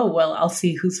like, oh, well, I'll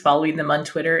see who's following them on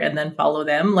Twitter and then follow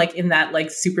them, like in that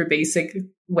like super basic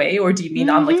way? Or do you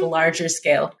mean on like a larger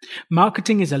scale?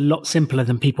 Marketing is a lot simpler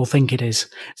than people think it is.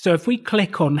 So if we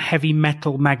click on Heavy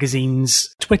Metal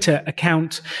Magazine's Twitter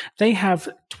account, they have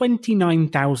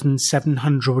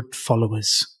 29,700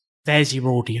 followers. There's your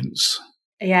audience.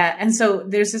 Yeah. And so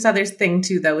there's this other thing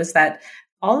too, though, is that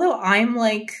although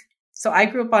so I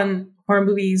grew up on horror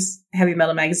movies, Heavy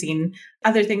Metal magazine,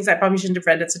 other things I probably shouldn't have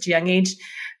read at such a young age.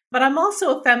 But I'm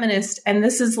also a feminist, and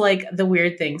this is like the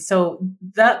weird thing. So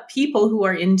the people who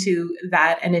are into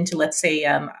that and into, let's say,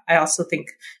 I also think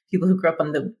people who grew up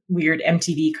on the weird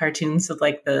MTV cartoons of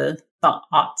like the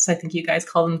aughts, I think you guys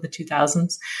call them, the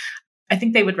 2000s. I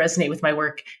think they would resonate with my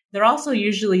work. They're also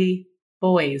usually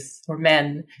boys or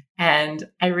men. And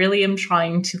I really am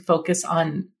trying to focus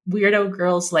on weirdo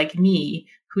girls like me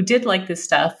who did like this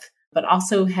stuff, but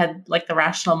also had like the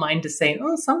rational mind to say,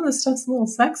 oh, some of this stuff's a little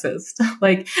sexist.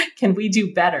 Like, can we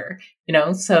do better?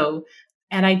 So,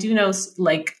 and I do know,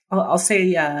 like, I'll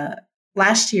say,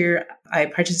 last year I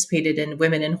participated in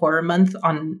Women in Horror Month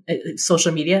on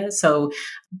social media. So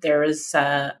there is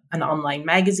an online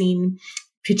magazine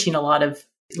pitching a lot of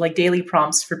like daily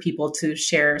prompts for people to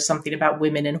share something about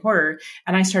women in horror.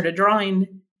 And I started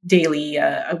drawing daily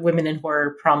women in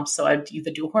horror prompts. So I'd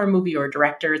either do a horror movie or a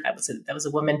director. That was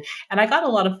a woman. And I got a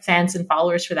lot of fans and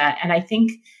followers for that. And I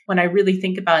think when I really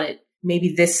think about it,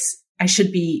 maybe I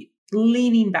should be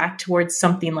leaning back towards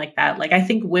something like that. Like, I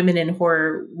think women in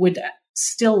horror would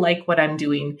still like what I'm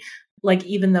doing. Like,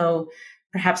 even though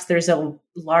perhaps there's a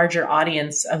larger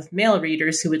audience of male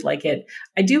readers who would like it,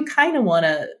 I do kind of want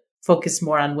to focus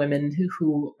more on women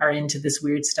who are into this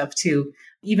weird stuff too.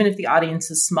 Even if the audience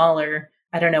is smaller,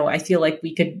 I don't know. I feel like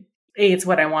we could, it's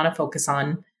what I want to focus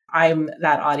on. I'm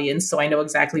that audience, so I know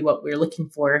exactly what we're looking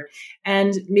for.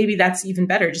 And maybe that's even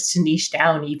better, just to niche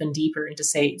down even deeper and to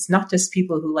say it's not just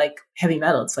people who like heavy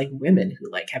metal, it's like women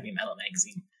who like Heavy Metal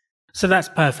magazine. So that's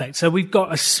perfect. So we've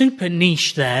got a super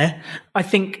niche there. I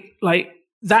think like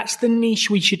that's the niche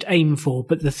we should aim for.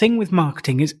 But the thing with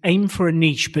marketing is aim for a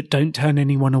niche, but don't turn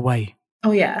anyone away.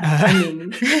 Oh, yeah. I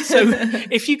mean, so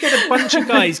if you get a bunch of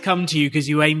guys come to you because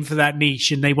you aim for that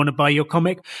niche and they want to buy your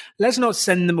comic, let's not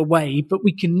send them away, but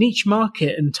we can niche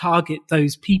market and target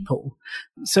those people.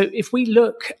 So if we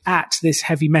look at this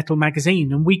Heavy Metal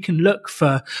magazine and we can look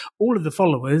for all of the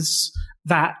followers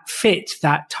that fit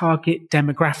that target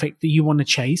demographic that you want to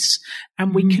chase,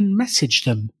 and we can message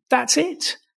them. That's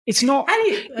it. It's not,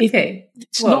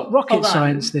 it's not rocket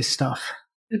science, this stuff.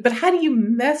 But how do you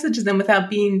message them without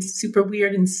being super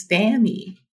weird and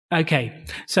spammy? Okay,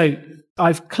 so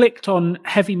I've clicked on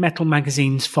Heavy Metal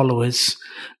magazine's followers.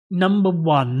 Number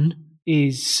 1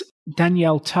 is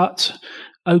Danielle Tutt,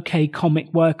 OK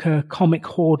comic worker, comic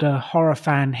hoarder, horror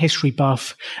fan, history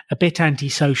buff, a bit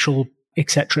antisocial,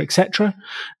 etc., etc.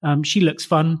 She looks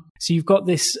fun. So you've got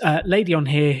this lady on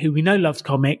here who we know loves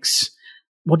comics.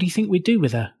 What do you think we'd do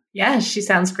with her? Yeah, she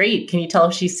sounds great. Can you tell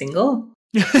if she's single?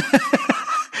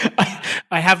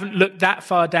 I haven't looked that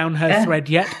far down her thread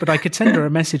yet, but I could send her a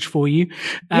message for you.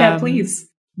 Yeah, please.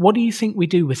 What do you think we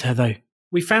do with her, though?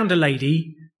 We found a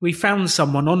lady. We found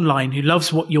someone online who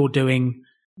loves what you're doing.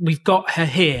 We've got her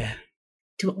here.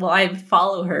 Well, I'd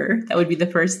follow her. That would be the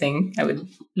first thing I would.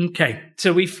 Okay,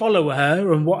 so we follow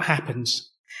her, and what happens?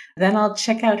 Then I'll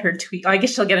check out her tweet. I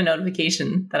guess she'll get a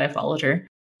notification that I followed her.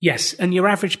 Yes, and your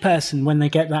average person, when they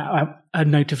get that a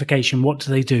notification, what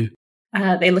do?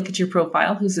 They look at your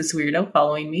profile. Who's this weirdo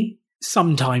following me?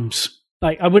 Sometimes.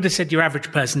 Like, I would have said your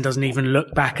average person doesn't even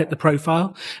look back at the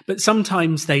profile, but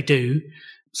sometimes they do.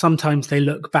 Sometimes they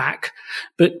look back.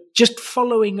 But just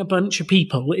following a bunch of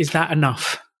people, is that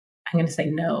enough? I'm going to say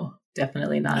no,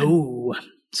 definitely not. Ooh.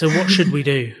 So what should we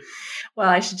do? Well,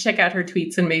 I should check out her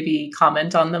tweets and maybe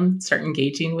comment on them, start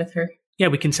engaging with her. Yeah,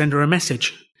 we can send her a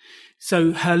message.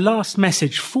 So her last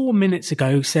message 4 minutes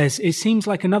ago says, it seems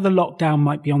like another lockdown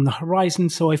might be on the horizon,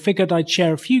 so I figured I'd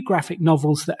share a few graphic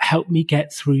novels that helped me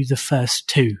get through the first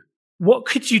 2. What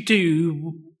could you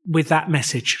do with that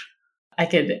message? I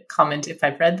could comment if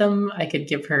I've read them. I could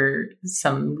give her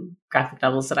some graphic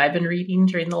novels that I've been reading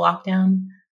during the lockdown.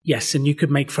 Yes, and you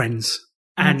could make friends.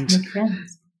 And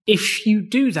if you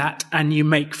do that and you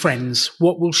make friends,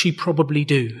 what will she probably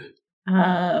do?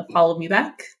 Follow me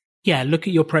back. Yeah, look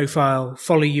at your profile,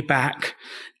 follow you back.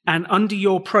 And under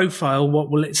your profile, what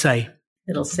will it say?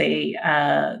 It'll say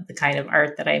the kind of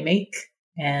art that I make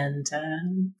and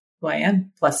who I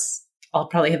am. Plus, I'll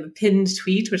probably have a pinned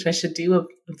tweet, which I should do of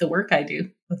the work I do,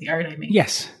 of the art I make.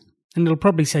 Yes. And it'll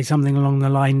probably say something along the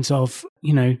lines of,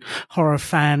 horror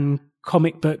fan,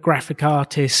 comic book graphic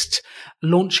artist,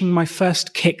 launching my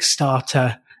first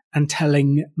Kickstarter and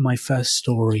telling my first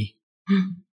story.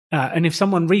 And if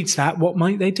someone reads that, what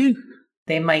might they do?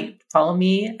 They might follow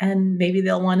me and maybe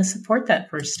they'll want to support that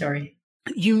first story.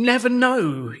 You never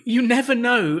know. You never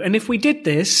know. And if we did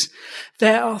this,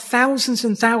 there are thousands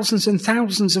and thousands and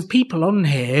thousands of people on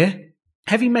here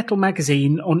Heavy Metal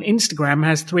Magazine on Instagram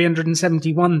has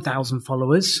 371,000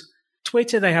 followers.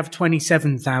 Twitter, they have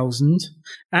 27,000.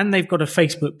 And they've got a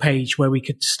Facebook page where we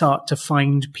could start to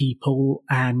find people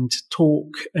and talk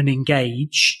and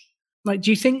engage. Like,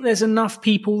 do you think there's enough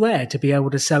people there to be able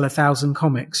to sell 1,000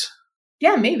 comics?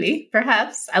 Yeah, maybe,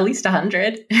 perhaps, at least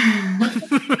 100.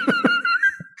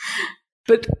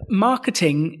 But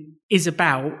marketing is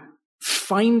about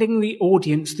finding the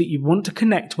audience that you want to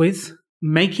connect with,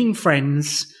 making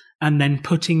friends, and then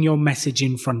putting your message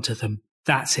in front of them.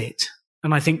 That's it.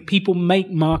 And I think people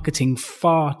make marketing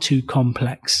far too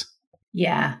complex.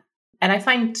 Yeah. And I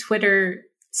find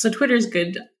Twitter's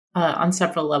good on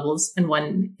several levels. And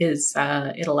one is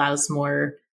it allows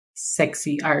more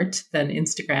sexy art than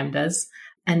Instagram does.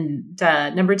 And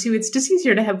number two, it's just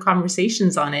easier to have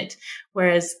conversations on it.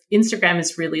 Whereas Instagram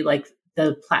is really like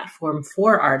the platform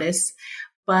for artists.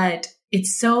 But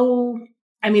it's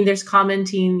there's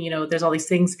commenting, there's all these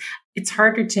things. It's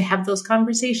harder to have those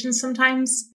conversations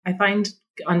sometimes. I find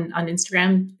on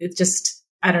Instagram, it's just,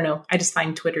 I don't know. I just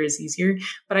find Twitter is easier.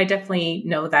 But I definitely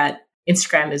know that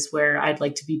Instagram is where I'd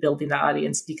like to be building the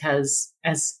audience because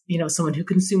as, someone who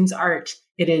consumes art,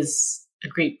 it is a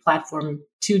great platform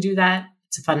to do that.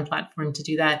 It's a fun platform to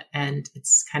do that. And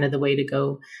it's kind of the way to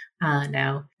go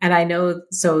now. And I know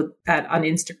so that on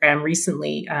Instagram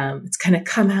recently, it's kind of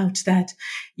come out that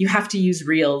you have to use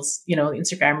Reels,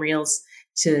 Instagram Reels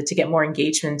to get more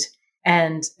engagement.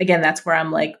 And again, that's where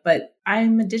I'm like, but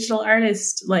I'm a digital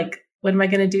artist. Like, what am I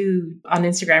going to do on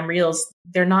Instagram Reels?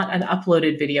 They're not an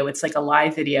uploaded video. It's like a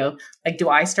live video. Like, do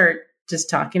I start just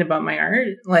talking about my art?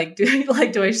 Like, do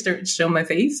I start show my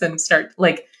face and start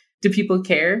like, do people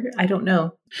care? I don't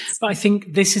know. But I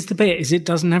think this is the bit, is it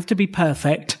doesn't have to be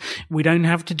perfect. We don't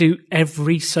have to do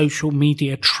every social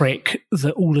media trick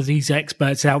that all of these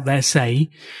experts out there say.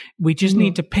 We just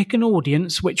need to pick an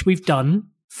audience, which we've done,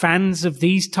 fans of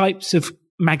these types of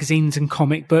magazines and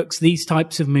comic books, these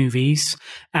types of movies,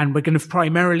 and we're going to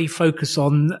primarily focus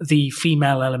on the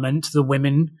female element, the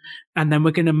women, and then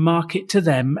we're going to market to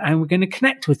them and we're going to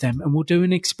connect with them and we'll do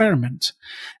an experiment.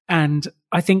 And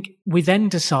I think we then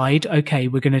decide, okay,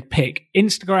 we're going to pick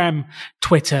Instagram,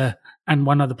 Twitter, and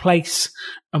one other place,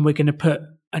 and we're going to put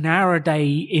an hour a day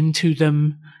into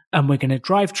them, and we're going to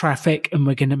drive traffic, and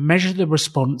we're going to measure the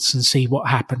response and see what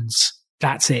happens.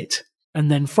 That's it. And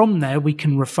then from there, we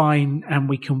can refine and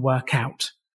we can work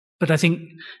out. But I think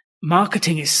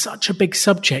marketing is such a big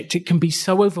subject. It can be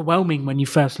so overwhelming when you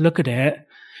first look at it.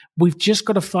 We've just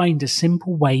got to find a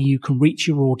simple way you can reach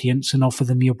your audience and offer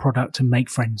them your product and make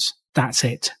friends. That's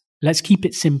it. Let's keep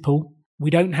it simple. We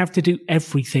don't have to do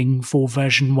everything for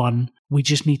version 1. We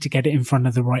just need to get it in front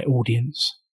of the right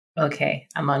audience. Okay,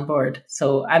 I'm on board.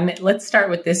 So let's start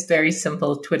with this very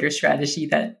simple Twitter strategy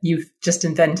that you've just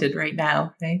invented right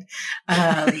now, right?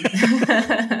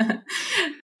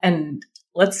 And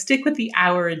let's stick with the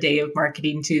hour a day of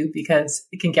marketing too, because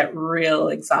it can get real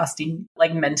exhausting,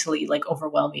 like mentally, like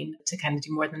overwhelming to kind of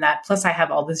do more than that. Plus I have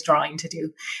all this drawing to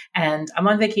do and I'm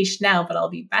on vacation now, but I'll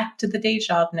be back to the day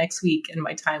job next week and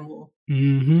my time will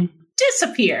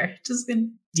disappear.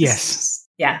 Yes.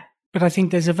 Yeah. But I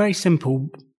think there's a very simple,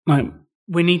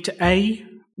 we need to A,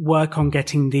 work on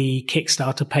getting the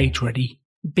Kickstarter page ready.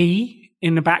 B,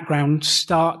 in the background,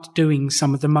 start doing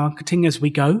some of the marketing as we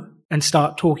go and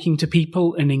start talking to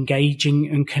people and engaging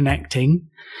and connecting.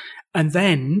 And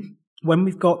then when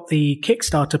we've got the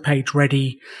Kickstarter page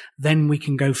ready, then we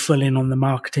can go full in on the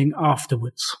marketing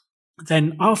afterwards.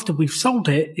 Then after we've sold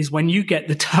it is when you get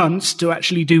the chance to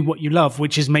actually do what you love,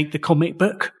 which is make the comic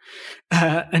book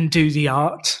and do the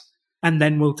art. And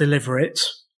then we'll deliver it.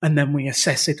 And then we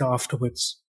assess it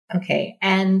afterwards. Okay.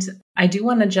 And I do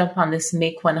want to jump on this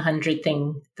Make 100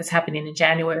 thing that's happening in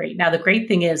January. Now, the great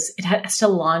thing is it has to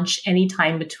launch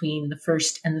anytime between the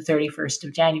 1st and the 31st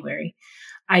of January.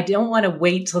 I don't want to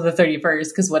wait till the 31st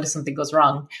because what if something goes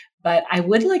wrong? But I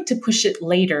would like to push it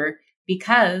later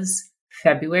because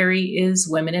February is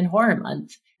Women in Horror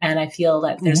Month. And I feel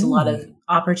that there's a lot of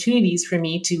opportunities for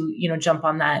me to, jump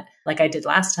on that like I did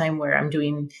last time where I'm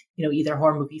doing, either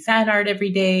horror movie fan art every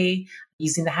day,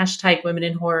 using the hashtag Women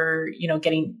in Horror,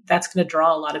 that's going to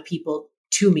draw a lot of people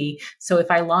to me. So if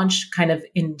I launch kind of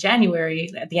in January,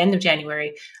 at the end of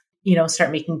January,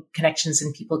 start making connections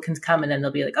and people can come and then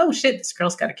they'll be like, oh shit, this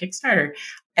girl's got a Kickstarter.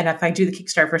 And if I do the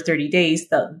Kickstarter for 30 days,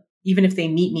 even if they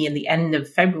meet me in the end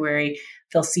of February,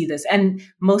 they'll see this. And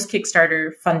most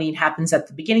Kickstarter funding happens at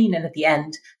the beginning and at the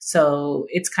end. So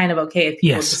it's kind of okay if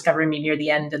people discover me near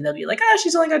the end and they'll be like,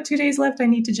 she's only got 2 days left. I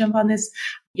need to jump on this.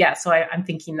 Yeah. So I'm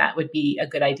thinking that would be a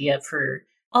good idea for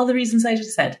all the reasons I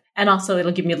just said. And also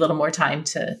it'll give me a little more time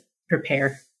to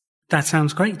prepare. That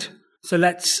sounds great. So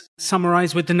let's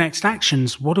summarize with the next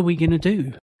actions. What are we going to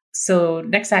do? So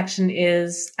next action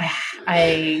is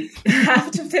I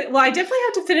have to, I definitely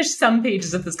have to finish some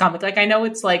pages of this comic. Like, I know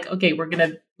it's like, okay, we're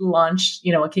going to launch, a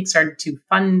Kickstarter to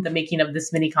fund the making of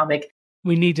this mini comic.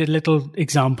 We need a little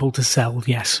example to sell.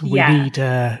 Yes. We need,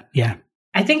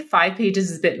 I think 5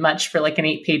 pages is a bit much for like an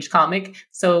 8-page comic.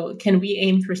 So can we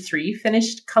aim for 3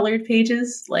 finished colored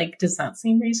pages? Like, does that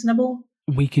seem reasonable?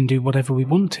 We can do whatever we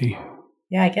want to.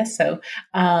 Yeah, I guess so.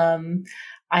 I'm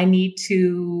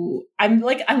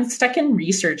stuck in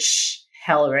research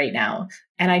hell right now,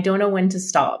 and I don't know when to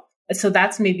stop. So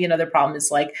that's maybe another problem, is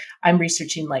like, I'm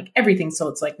researching like everything. So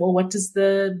it's like, well, what does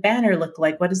the banner look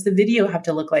like? What does the video have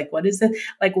to look like?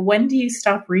 When do you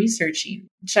stop researching?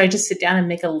 Should I just sit down and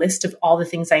make a list of all the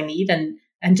things I need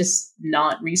and just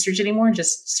not research anymore?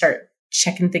 Just start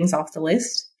checking things off the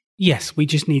list? Yes, we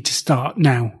just need to start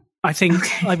now. I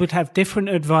think I would have different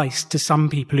advice to some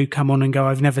people who come on and go,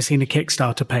 I've never seen a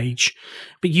Kickstarter page.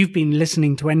 But you've been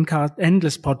listening to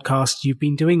Endless podcasts. You've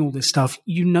been doing all this stuff.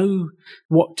 You know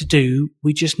what to do.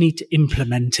 We just need to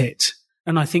implement it.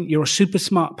 And I think you're a super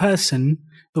smart person,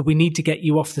 but we need to get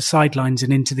you off the sidelines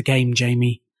and into the game,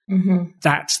 Jamie. Mm-hmm.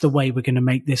 That's the way we're going to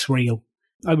make this real.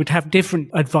 I would have different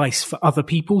advice for other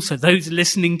people. So those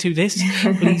listening to this,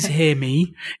 please hear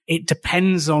me. It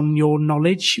depends on your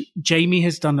knowledge. Jamie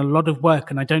has done a lot of work,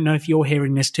 and I don't know if you're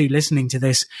hearing this too, listening to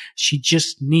this. She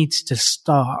just needs to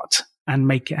start and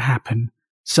make it happen.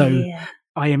 So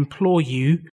I implore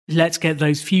you, let's get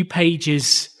those few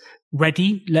pages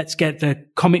ready. Let's get the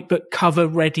comic book cover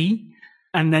ready.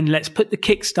 And then let's put the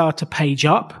Kickstarter page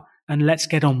up and let's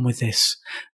get on with this.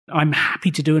 I'm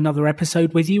happy to do another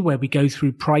episode with you where we go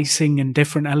through pricing and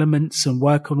different elements and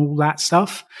work on all that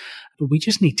stuff. But we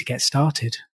just need to get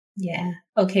started. Yeah.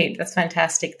 Okay. That's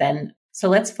fantastic then. So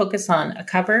let's focus on a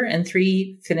cover and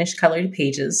 3 finished colored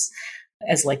pages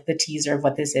as like the teaser of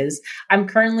what this is. I'm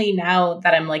currently, now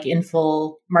that I'm like in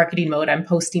full marketing mode, I'm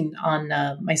posting on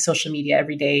my social media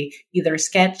every day, either a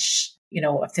sketch,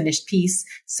 a finished piece.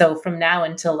 So from now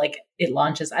until like it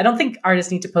launches, I don't think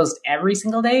artists need to post every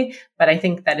single day, but I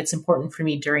think that it's important for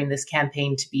me during this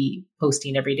campaign to be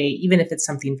posting every day, even if it's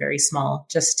something very small,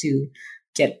 just to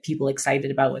get people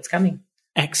excited about what's coming.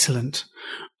 Excellent.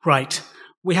 Right.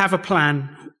 We have a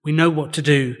plan. We know what to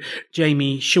do.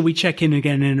 Jamie, shall we check in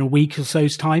again in a week or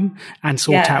so's time and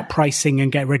sort out pricing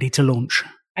and get ready to launch?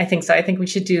 I think so. I think we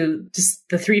should do just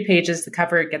the 3 pages, the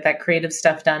cover, get that creative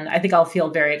stuff done. I think I'll feel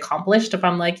very accomplished if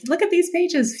I'm like, look at these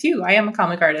pages. Phew, I am a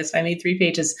comic artist. I made 3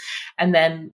 pages. And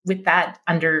then with that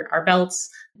under our belts,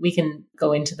 we can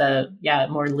go into the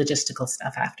more logistical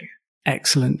stuff after.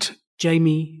 Excellent.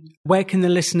 Jamie, where can the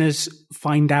listeners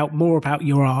find out more about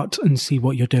your art and see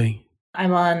what you're doing?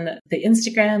 I'm on the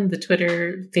Instagram, the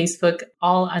Twitter, Facebook,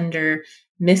 all under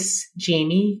Miss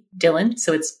Jamie Dillon.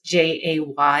 So it's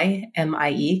Jaymie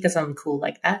because I'm cool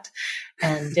like that.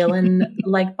 And Dillon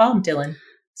like Bob Dylan.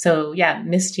 So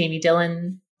Miss Jamie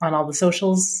Dillon on all the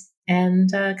socials, and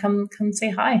come say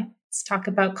hi. Let's talk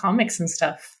about comics and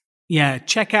stuff. Yeah,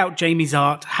 check out Jamie's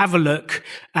art, have a look,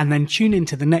 and then tune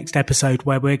into the next episode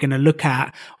where we're going to look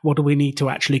at what do we need to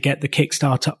actually get the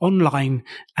Kickstarter online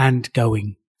and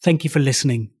going. Thank you for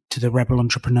listening to The Rebel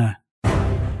Entrepreneur.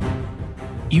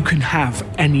 You can have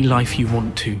any life you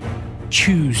want to.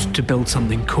 Choose to build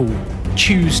something cool.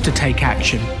 Choose to take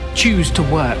action. Choose to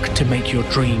work to make your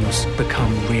dreams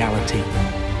become reality.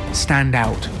 Stand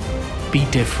out. Be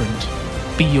different.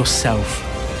 Be yourself.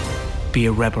 Be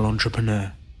a rebel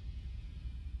entrepreneur.